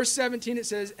 Verse 17, it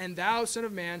says, and thou, son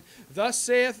of man, thus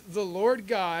saith the Lord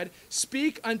God,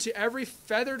 speak unto every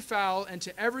feathered fowl and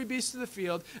to every beast of the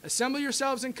field, assemble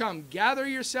yourselves and come, gather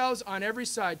yourselves on every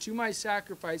side to my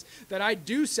sacrifice, that I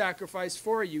do sacrifice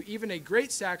for you, even a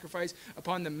great sacrifice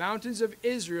upon the mountains of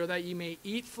Israel, that ye may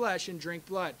eat flesh and drink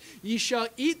blood. Ye shall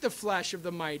eat the flesh of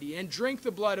the mighty, and drink the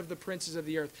blood of the princes of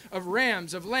the earth, of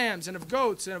rams, of lambs, and of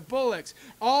goats, and of bullocks,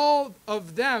 all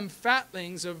of them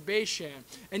fatlings of Bashan.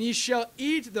 And ye shall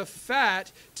eat the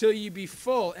fat till ye be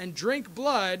full, and drink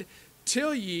blood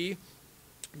till ye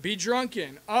be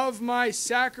drunken of my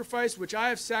sacrifice which I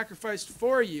have sacrificed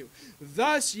for you.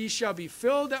 Thus ye shall be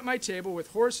filled at my table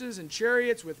with horses and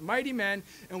chariots, with mighty men,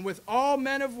 and with all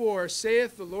men of war,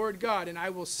 saith the Lord God. And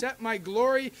I will set my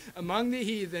glory among the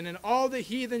heathen, and all the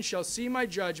heathen shall see my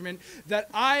judgment that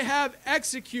I have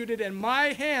executed, and my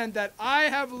hand that I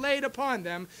have laid upon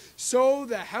them. So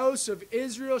the house of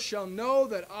Israel shall know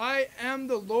that I am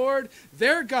the Lord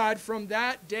their God from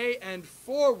that day and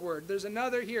forward. There's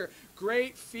another here.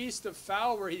 Great feast of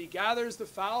fowl, where he gathers the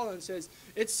fowl and says,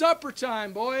 it's supper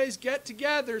time, boys, get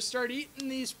together, start eating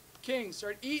these kings,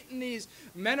 start eating these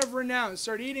men of renown,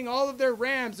 start eating all of their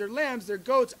rams, their lambs, their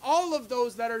goats, all of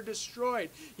those that are destroyed.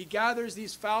 He gathers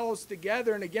these fowls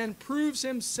together and again proves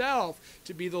himself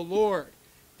to be the Lord,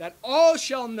 that all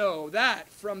shall know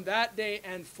that from that day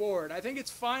and forward. I think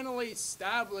it's finally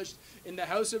established in the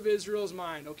house of Israel's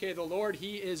mind. Okay, the Lord,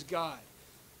 he is God.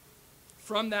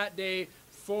 From that day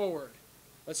forward.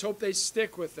 Let's hope they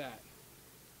stick with that.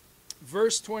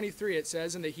 Verse 23, it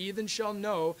says, and the heathen shall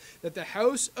know that the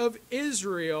house of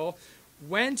Israel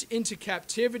went into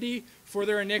captivity for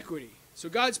their iniquity. So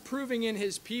God's proving in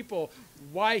his people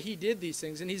why he did these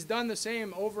things, and he's done the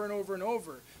same over and over and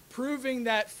over. proving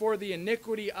that for the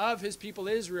iniquity of his people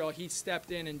Israel, he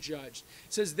stepped in and judged.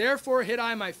 It says, therefore hid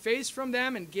I my face from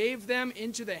them and gave them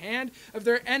into the hand of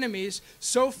their enemies.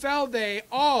 So fell they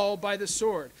all by the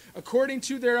sword. According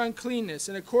to their uncleanness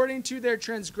and according to their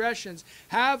transgressions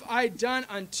have I done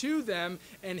unto them,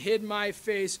 and hid my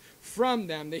face from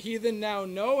them. The heathen now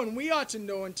know, and we ought to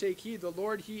know and take heed. The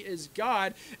Lord, he is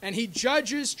God, and he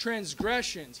judges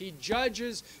transgressions. He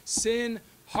judges sin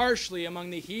harshly among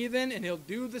the heathen, and he'll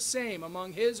do the same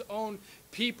among his own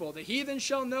people. The heathen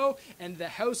shall know, and the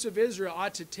house of Israel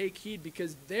ought to take heed,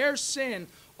 because their sin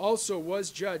also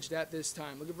was judged at this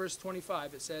time. Look at verse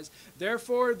 25. It says,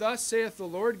 therefore thus saith the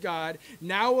Lord God,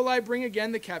 now will I bring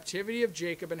again the captivity of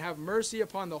Jacob, and have mercy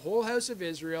upon the whole house of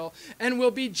Israel, and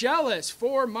will be jealous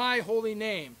for my holy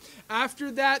name. After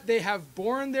that they have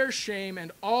borne their shame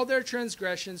and all their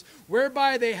transgressions,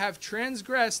 whereby they have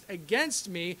transgressed against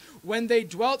me, when they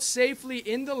dwelt safely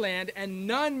in the land, and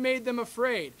none made them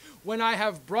afraid. When I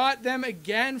have brought them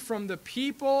again from the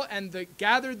people, and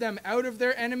gathered them out of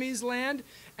their enemies' land,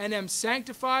 and am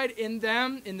sanctified in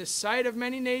them in the sight of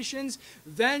many nations,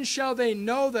 then shall they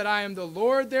know that I am the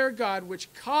Lord their God,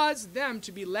 which caused them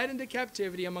to be led into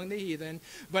captivity among the heathen.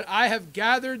 But I have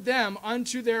gathered them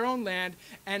unto their own land,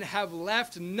 and have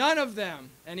left none of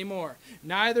them any more.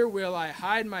 Neither will I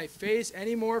hide my face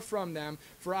any more from them,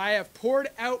 for I have poured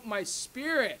out my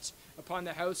spirit upon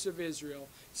the house of Israel,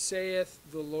 saith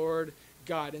the Lord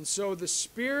God. And so the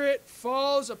Spirit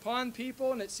falls upon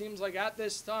people, and it seems like at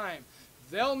this time,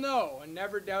 they'll know and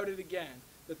never doubt it again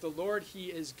that the Lord, he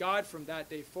is God. From that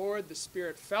day forward, the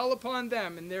Spirit fell upon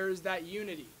them, and there is that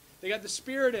unity. They got the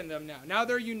Spirit in them now. Now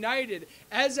they're united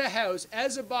as a house,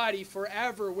 as a body,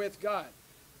 forever with God.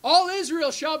 All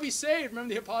Israel shall be saved.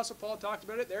 Remember the Apostle Paul talked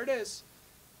about it? There it is.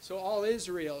 So all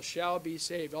Israel shall be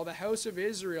saved. All the house of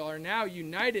Israel are now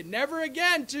united, never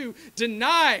again to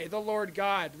deny the Lord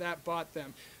God that bought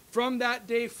them. From that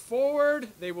day forward,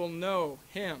 they will know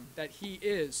him, that he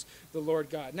is the Lord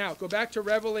God. Now, go back to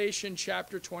Revelation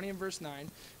chapter 20 and verse 9.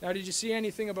 Now, did you see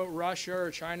anything about Russia or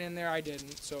China in there? I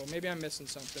didn't, so maybe I'm missing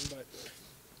something, but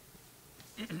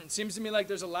it seems to me like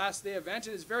there's a last day event,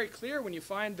 and it's very clear when you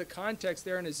find the context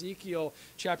there in Ezekiel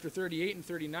chapter 38 and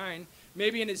 39.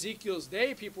 Maybe in Ezekiel's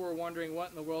day, people were wondering what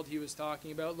in the world he was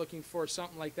talking about, looking for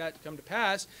something like that to come to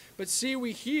pass. But see,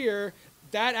 we hear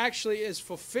that actually is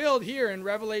fulfilled here in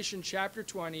Revelation chapter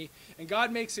 20, and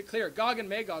God makes it clear. Gog and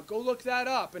Magog, go look that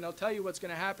up, and I'll tell you what's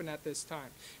going to happen at this time.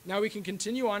 Now we can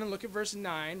continue on and look at verse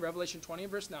 9, Revelation 20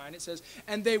 and verse 9. It says,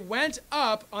 and they went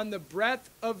up on the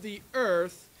breadth of the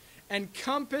earth, and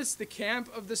compassed the camp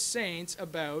of the saints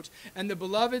about, and the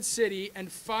beloved city,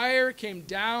 and fire came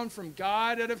down from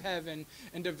God out of heaven,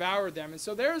 and devoured them. And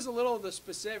so there's a little of the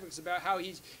specifics about how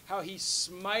he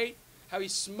smote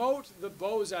the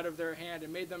bows out of their hand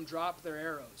and made them drop their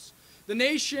arrows. The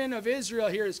nation of Israel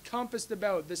here is compassed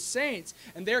about. The saints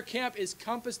and their camp is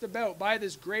compassed about by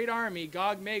this great army,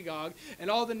 Gog, Magog, and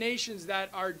all the nations that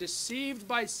are deceived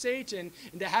by Satan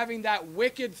into having that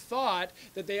wicked thought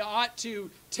that they ought to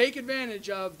take advantage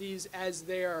of these as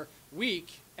they are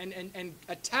weak and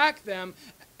attack them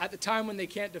at the time when they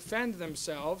can't defend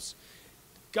themselves.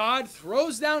 God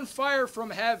throws down fire from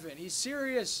heaven. He's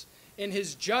serious in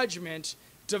his judgment,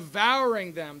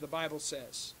 devouring them, the Bible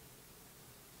says.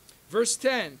 Verse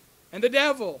 10, and the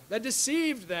devil that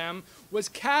deceived them was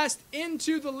cast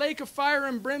into the lake of fire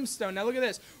and brimstone. Now look at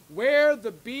this. Where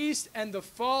the beast and the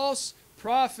false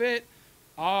prophet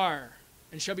are,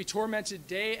 and shall be tormented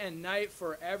day and night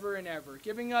forever and ever.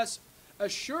 Giving us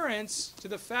assurance to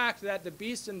the fact that the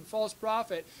beast and false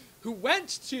prophet who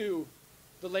went to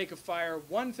the lake of fire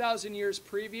 1,000 years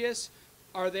previous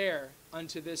are there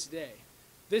unto this day.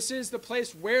 This is the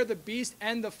place where the beast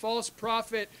and the false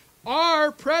prophet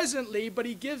are presently, but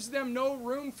he gives them no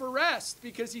room for rest,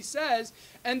 because he says,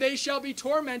 and they shall be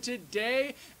tormented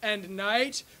day and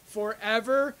night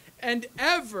forever and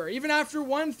ever. Even after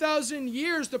 1,000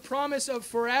 years, the promise of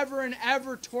forever and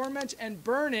ever torment and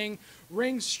burning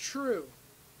rings true.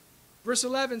 Verse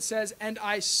 11 says, and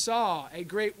I saw a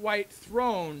great white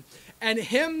throne, and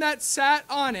him that sat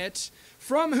on it,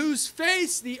 from whose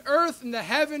face the earth and the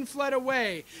heaven fled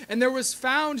away, and there was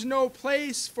found no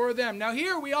place for them. Now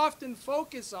here we often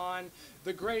focus on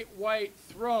the great white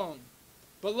throne.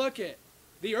 But look at,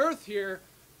 the earth here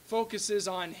focuses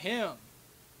on him.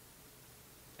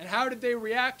 And how did they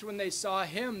react when they saw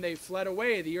him? They fled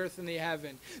away, the earth and the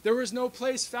heaven. There was no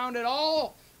place found at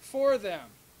all for them.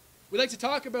 We like to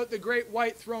talk about the great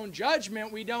white throne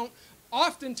judgment. We don't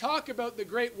often talk about the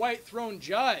great white throne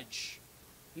judge.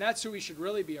 And that's who we should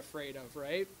really be afraid of,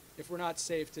 right? if we're not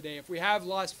saved today, if we have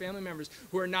lost family members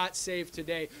who are not saved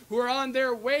today, who are on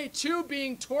their way to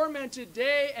being tormented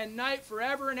day and night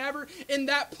forever and ever in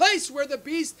that place where the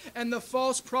beast and the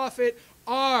false prophet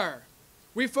are.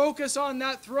 We focus on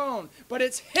that throne, but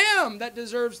it's him that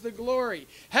deserves the glory.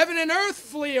 Heaven and earth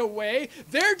flee away.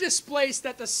 They're displaced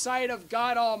at the sight of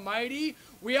God Almighty.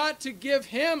 We ought to give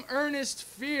him earnest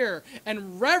fear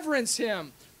and reverence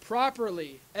him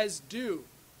properly as due.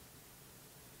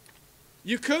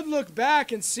 You could look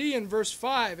back and see in verse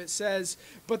 5, it says,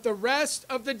 "But the rest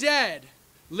of the dead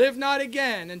live not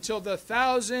again until the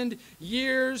 1,000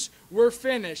 years were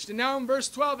finished." And now in verse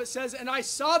 12 it says, "And I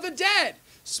saw the dead,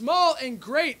 small and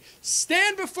great,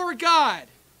 stand before God."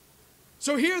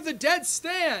 So here the dead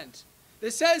stand.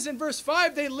 It says in verse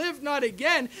 5, they live not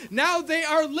again. Now they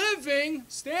are living,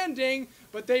 standing,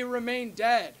 but they remain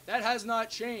dead. That has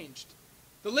not changed.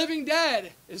 The living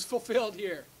dead is fulfilled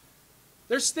here.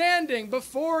 They're standing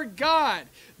before God.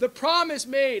 The promise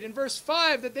made in verse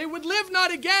 5 that they would live not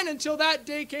again until that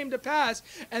day came to pass.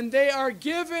 And they are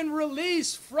given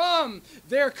release from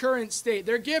their current state.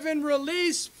 They're given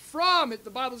release from, the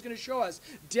Bible's going to show us,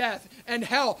 death and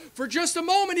hell. For just a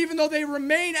moment, even though they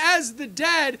remain as the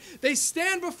dead, they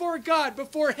stand before God,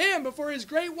 before him, before his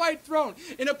great white throne,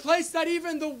 in a place that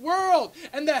even the world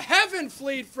and the heaven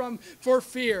fleed from for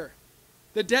fear.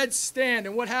 The dead stand.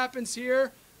 And what happens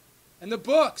here? And the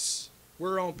books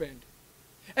were opened.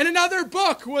 And another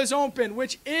book was opened,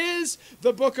 which is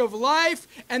the book of life.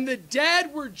 And the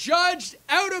dead were judged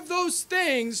out of those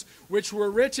things which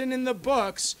were written in the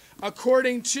books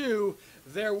according to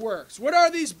their works. What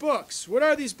are these books? What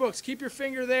are these books? Keep your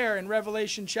finger there in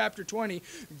Revelation chapter 20.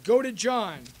 Go to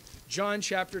John. John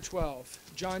chapter 12.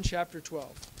 John chapter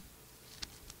 12.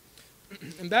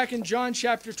 And back in John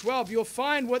chapter 12, you'll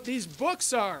find what these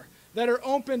books are that are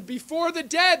opened before the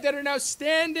dead, that are now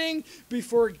standing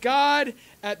before God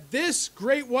at this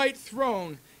great white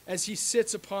throne as he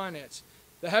sits upon it.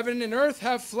 The heaven and earth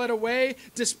have fled away,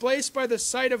 displaced by the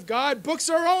sight of God. Books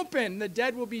are open. The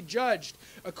dead will be judged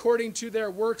according to their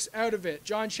works out of it.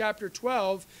 John chapter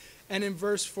 12 and in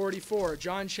verse 44.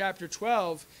 John chapter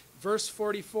 12, verse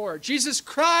 44. Jesus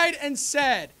cried and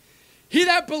said, "He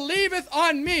that believeth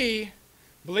on me,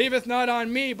 believeth not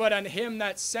on me, but on him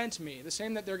that sent me." The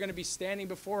same that they're going to be standing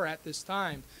before at this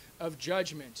time of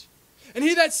judgment. "And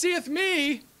he that seeth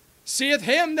me, seeth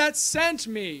him that sent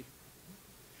me.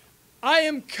 I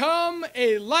am come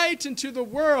a light into the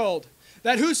world,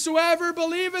 that whosoever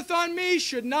believeth on me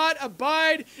should not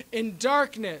abide in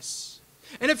darkness.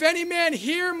 And if any man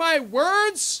hear my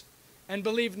words, and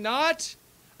believe not,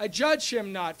 I judge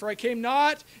him not. For I came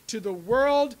not to the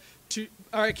world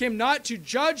I came not to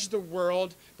judge the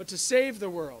world, but to save the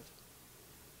world."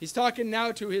 He's talking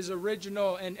now to his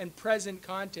original and present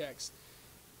context.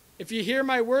 "If you hear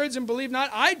my words and believe not,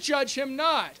 I judge him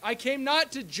not. I came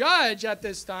not to judge at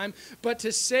this time, but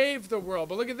to save the world."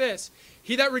 But look at this.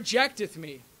 "He that rejecteth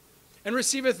me and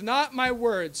receiveth not my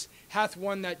words hath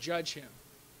one that judge him.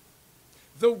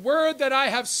 The word that I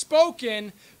have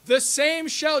spoken, the same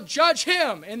shall judge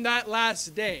him in that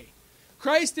last day."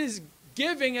 Christ is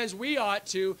giving, as we ought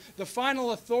to, the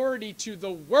final authority to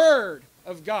the word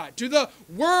of God, to the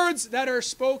words that are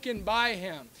spoken by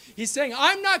him. He's saying,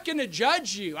 I'm not going to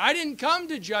judge you. I didn't come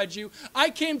to judge you.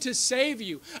 I came to save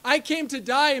you. I came to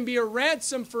die and be a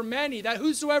ransom for many, that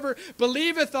whosoever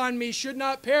believeth on me should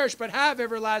not perish, but have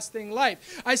everlasting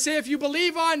life. I say, if you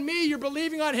believe on me, you're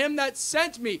believing on him that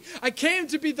sent me. I came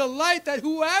to be the light, that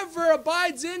whoever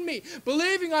abides in me,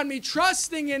 believing on me,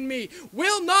 trusting in me,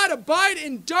 will not abide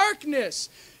in darkness.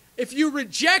 If you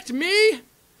reject me,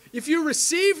 if you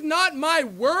receive not my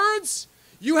words,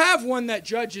 you have one that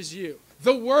judges you.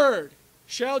 The word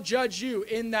shall judge you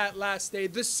in that last day.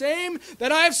 The same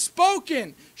that I have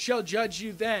spoken shall judge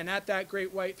you then at that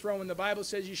great white throne. And the Bible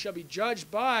says you shall be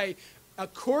judged by,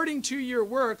 according to your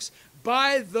works,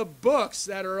 by the books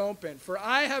that are open. For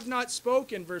I have not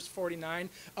spoken, verse 49,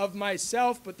 of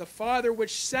myself, but the Father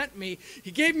which sent me.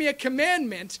 He gave me a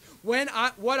commandment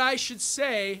what I should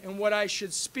say and what I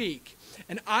should speak.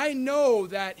 And I know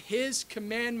that his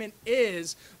commandment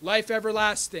is life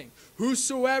everlasting.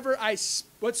 Whatsoever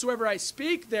I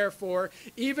speak, therefore,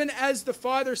 even as the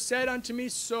Father said unto me,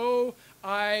 so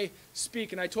I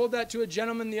speak. And I told that to a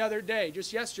gentleman the other day,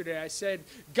 just yesterday. I said,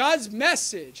 God's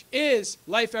message is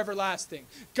life everlasting.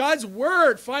 God's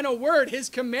word, final word, his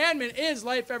commandment is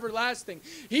life everlasting.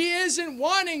 He isn't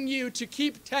wanting you to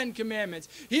keep 10 commandments.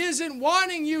 He isn't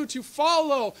wanting you to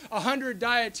follow 100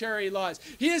 dietary laws.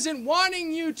 He isn't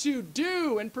wanting you to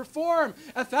do and perform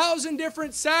 1,000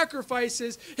 different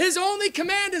sacrifices. His only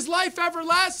command is life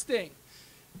everlasting.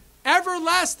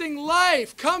 Everlasting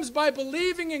life comes by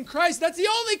believing in Christ. That's the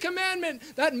only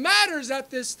commandment that matters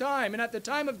at this time. And at the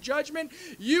time of judgment,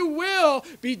 you will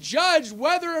be judged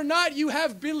whether or not you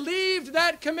have believed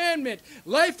that commandment.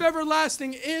 Life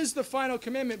everlasting is the final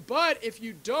commandment. But if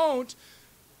you don't,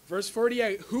 verse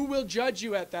 48, who will judge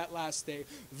you at that last day?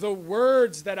 The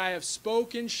words that I have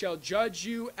spoken shall judge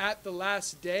you at the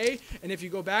last day. And if you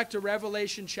go back to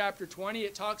Revelation chapter 20,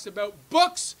 it talks about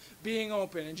books being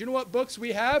open. And do you know what books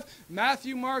we have?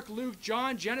 Matthew, Mark, Luke,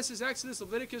 John, Genesis, Exodus,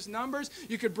 Leviticus, Numbers.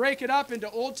 You could break it up into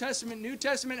Old Testament, New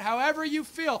Testament, however you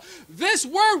feel. This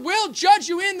word will judge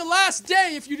you in the last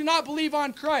day if you do not believe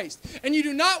on Christ. And you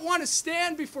do not want to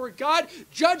stand before God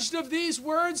judged of these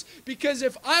words, because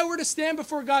if I were to stand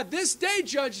before God this day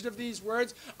judged of these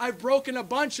words, I've broken a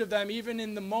bunch of them even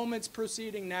in the moments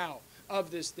preceding now of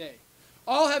this day.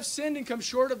 All have sinned and come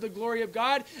short of the glory of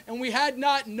God, and we had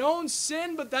not known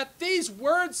sin, but that these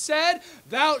words said,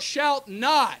 thou shalt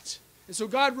not. And so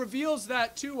God reveals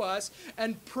that to us,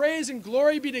 and praise and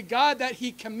glory be to God that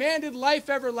he commanded life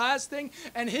everlasting,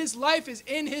 and his life is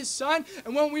in his Son.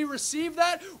 And when we receive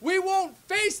that, we won't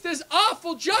face this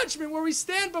awful judgment where we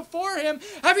stand before him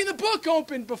having the book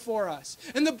opened before us.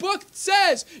 And the book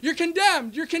says, you're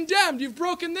condemned, you've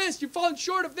broken this, you've fallen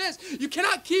short of this, you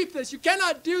cannot keep this, you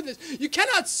cannot do this, you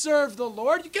cannot serve the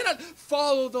Lord, you cannot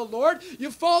follow the Lord,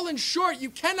 you've fallen short,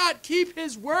 you cannot keep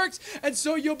his works, and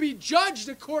so you'll be judged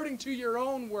according to your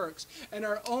own works, and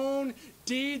our own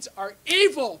deeds are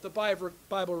evil, the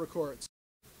Bible records.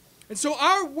 And so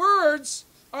our words,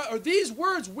 or these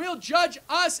words, will judge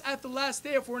us at the last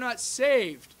day if we're not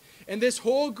saved. And this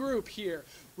whole group here,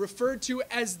 referred to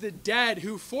as the dead,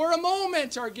 who for a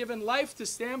moment are given life to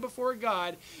stand before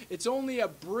God, it's only a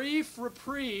brief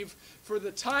reprieve for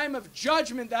the time of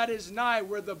judgment that is nigh,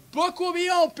 where the book will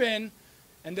be open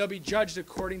and they'll be judged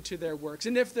according to their works.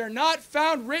 And if they're not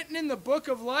found written in the book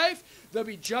of life, they'll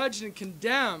be judged and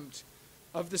condemned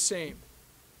of the same.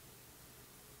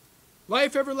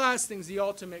 Life everlasting is the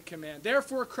ultimate command.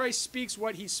 Therefore, Christ speaks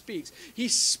what he speaks. He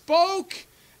spoke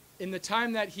in the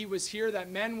time that he was here that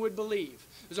men would believe.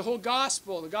 There's a whole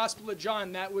gospel, the Gospel of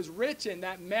John, that was written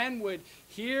that men would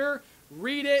hear,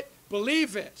 read it,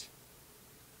 believe it.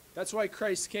 That's why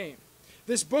Christ came.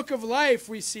 This book of life,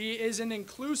 we see, is an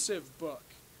inclusive book.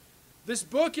 This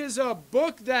book is a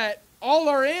book that all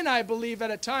are in, I believe, at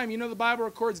a time. You know, the Bible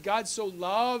records God so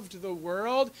loved the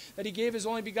world that he gave his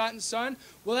only begotten Son.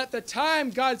 Well, at the time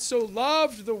God so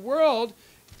loved the world,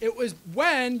 it was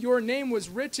when your name was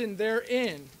written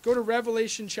therein. Go to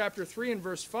Revelation chapter 3 and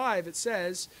verse 5. It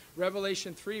says,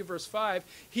 Revelation 3 verse 5,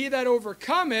 he that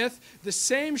overcometh, the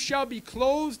same shall be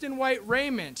clothed in white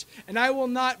raiment, and I will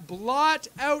not blot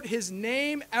out his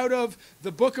name out of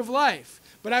the book of life,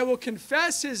 but I will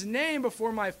confess his name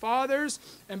before my fathers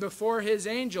and before his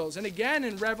angels. And again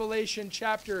in Revelation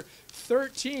chapter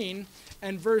 13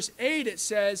 and verse 8 it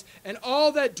says, and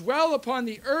all that dwell upon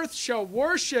the earth shall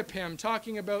worship him,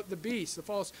 talking about the beast, the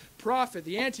false prophet,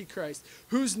 the Antichrist,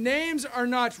 whose names are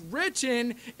not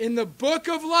written in the book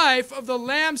of life of the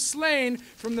Lamb slain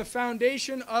from the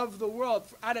foundation of the world.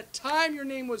 At a time your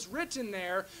name was written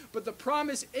there, but the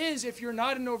promise is, if you're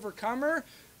not an overcomer,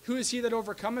 who is he that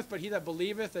overcometh but he that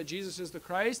believeth that Jesus is the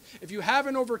Christ? If you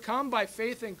haven't overcome by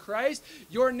faith in Christ,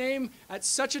 your name at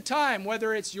such a time,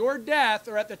 whether it's your death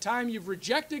or at the time you've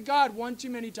rejected God one too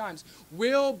many times,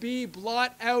 will be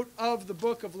blot out of the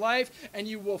book of life, and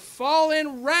you will fall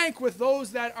in rank with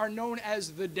those that are known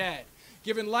as the dead.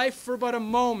 Given life for but a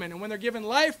moment. And when they're given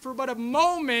life for but a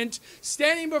moment,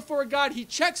 standing before God, he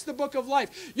checks the book of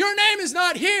life. Your name is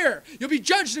not here. You'll be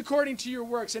judged according to your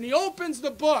works. And he opens the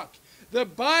book, the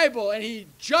Bible, and he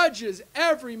judges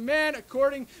every man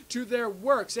according to their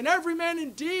works. And every man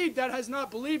indeed that has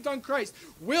not believed on Christ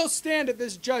will stand at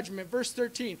this judgment. Verse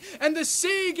 13, and the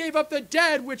sea gave up the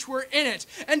dead which were in it,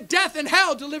 and death and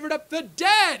hell delivered up the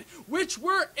dead which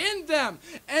were in them,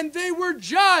 and they were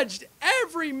judged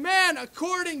every man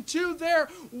according to their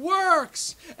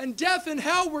works. And death and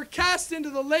hell were cast into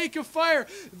the lake of fire.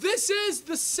 This is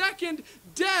the second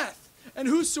death. And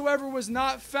whosoever was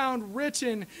not found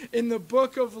written in the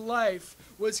book of life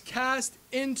was cast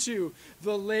into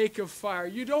the lake of fire.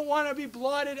 You don't want to be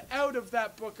blotted out of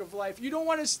that book of life. You don't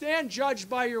want to stand judged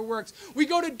by your works. We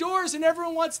go to doors and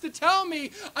everyone wants to tell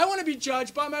me, I want to be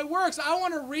judged by my works. I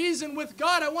want to reason with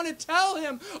God. I want to tell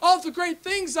him all the great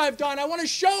things I've done. I want to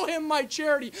show him my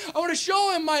charity. I want to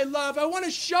show him my love. I want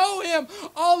to show him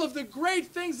all of the great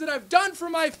things that I've done for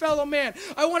my fellow man.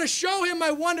 I want to show him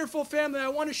my wonderful family. I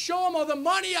want to show him all the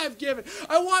money I've given.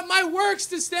 I want my works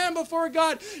to stand before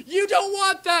God. You don't want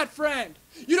want that, friend.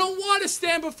 You don't want to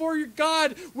stand before your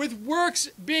God with works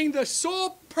being the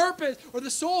sole purpose or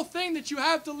the sole thing that you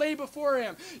have to lay before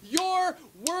him. Your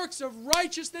works of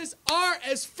righteousness are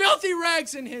as filthy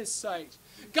rags in his sight.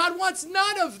 God wants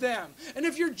none of them. And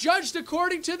if you're judged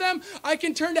according to them, I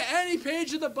can turn to any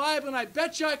page of the Bible and I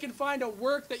bet you I can find a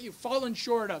work that you've fallen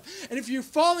short of. And if you've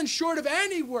fallen short of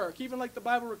any work, even like the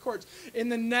Bible records in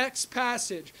the next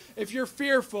passage, if you're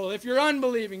fearful, if you're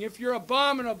unbelieving, if you're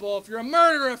abominable, if you're a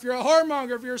murderer, if you're a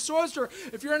whoremonger, if you're a sorcerer,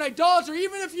 if you're an idolater,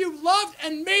 even if you loved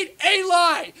and made a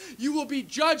lie, you will be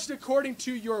judged according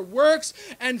to your works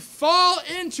and fall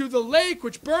into the lake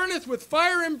which burneth with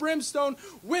fire and brimstone,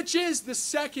 which is the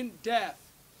second death.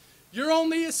 Your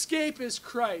only escape is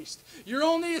Christ. Your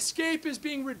only escape is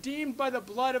being redeemed by the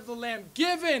blood of the Lamb,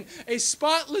 given a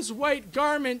spotless white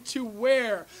garment to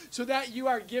wear, so that you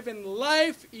are given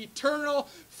life eternal,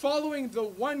 following the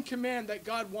one command that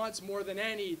God wants more than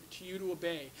any to you to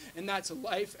obey, and that's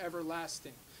life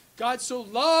everlasting. God so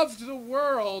loved the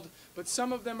world, but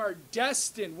some of them are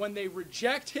destined, when they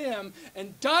reject him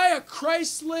and die a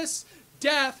Christless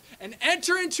death and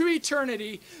enter into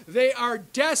eternity, they are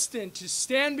destined to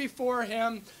stand before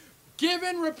him,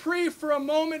 given reprieve for a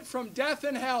moment from death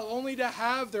and hell, only to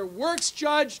have their works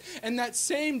judged and that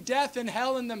same death and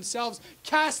hell in themselves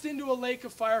cast into a lake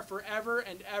of fire forever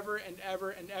and ever and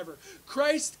ever and ever.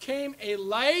 Christ came a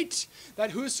light, that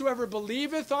whosoever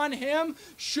believeth on him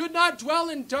should not dwell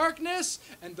in darkness,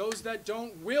 and those that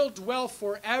don't will dwell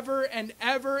forever and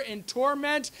ever in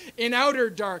torment in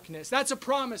outer darkness. That's a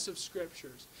promise of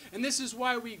Scriptures. And this is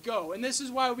why we go. And this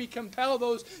is why we compel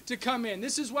those to come in.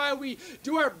 This is why we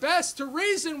do our best to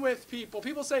reason with people.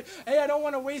 People say, hey, I don't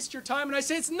want to waste your time. And I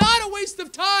say, it's not a waste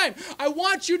of time. I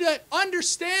want you to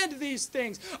understand these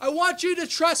things. I want you to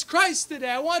trust Christ today.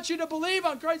 I want you to believe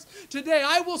on Christ today.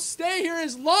 I will stay here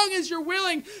as long as you're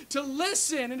willing to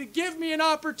listen and to give me an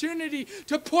opportunity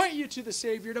to point you to the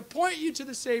Savior, to point you to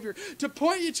the Savior, to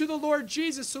point you to the Lord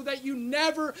Jesus, so that you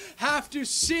never have to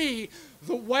see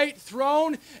the white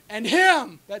throne and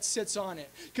him that sits on it.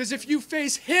 Because if you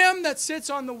face him that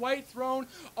sits on the white throne,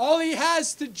 all he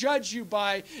has to judge you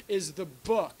by is the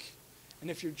book. And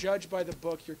if you're judged by the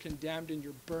book, you're condemned and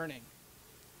you're burning.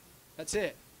 That's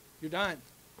it. You're done.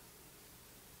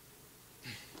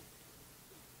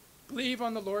 Believe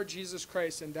on the Lord Jesus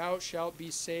Christ, and thou shalt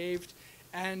be saved,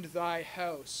 and thy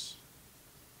house.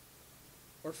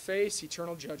 Or face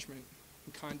eternal judgment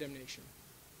and condemnation.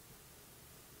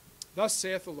 Thus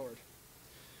saith the Lord.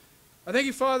 I thank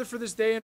you, Father, for this day.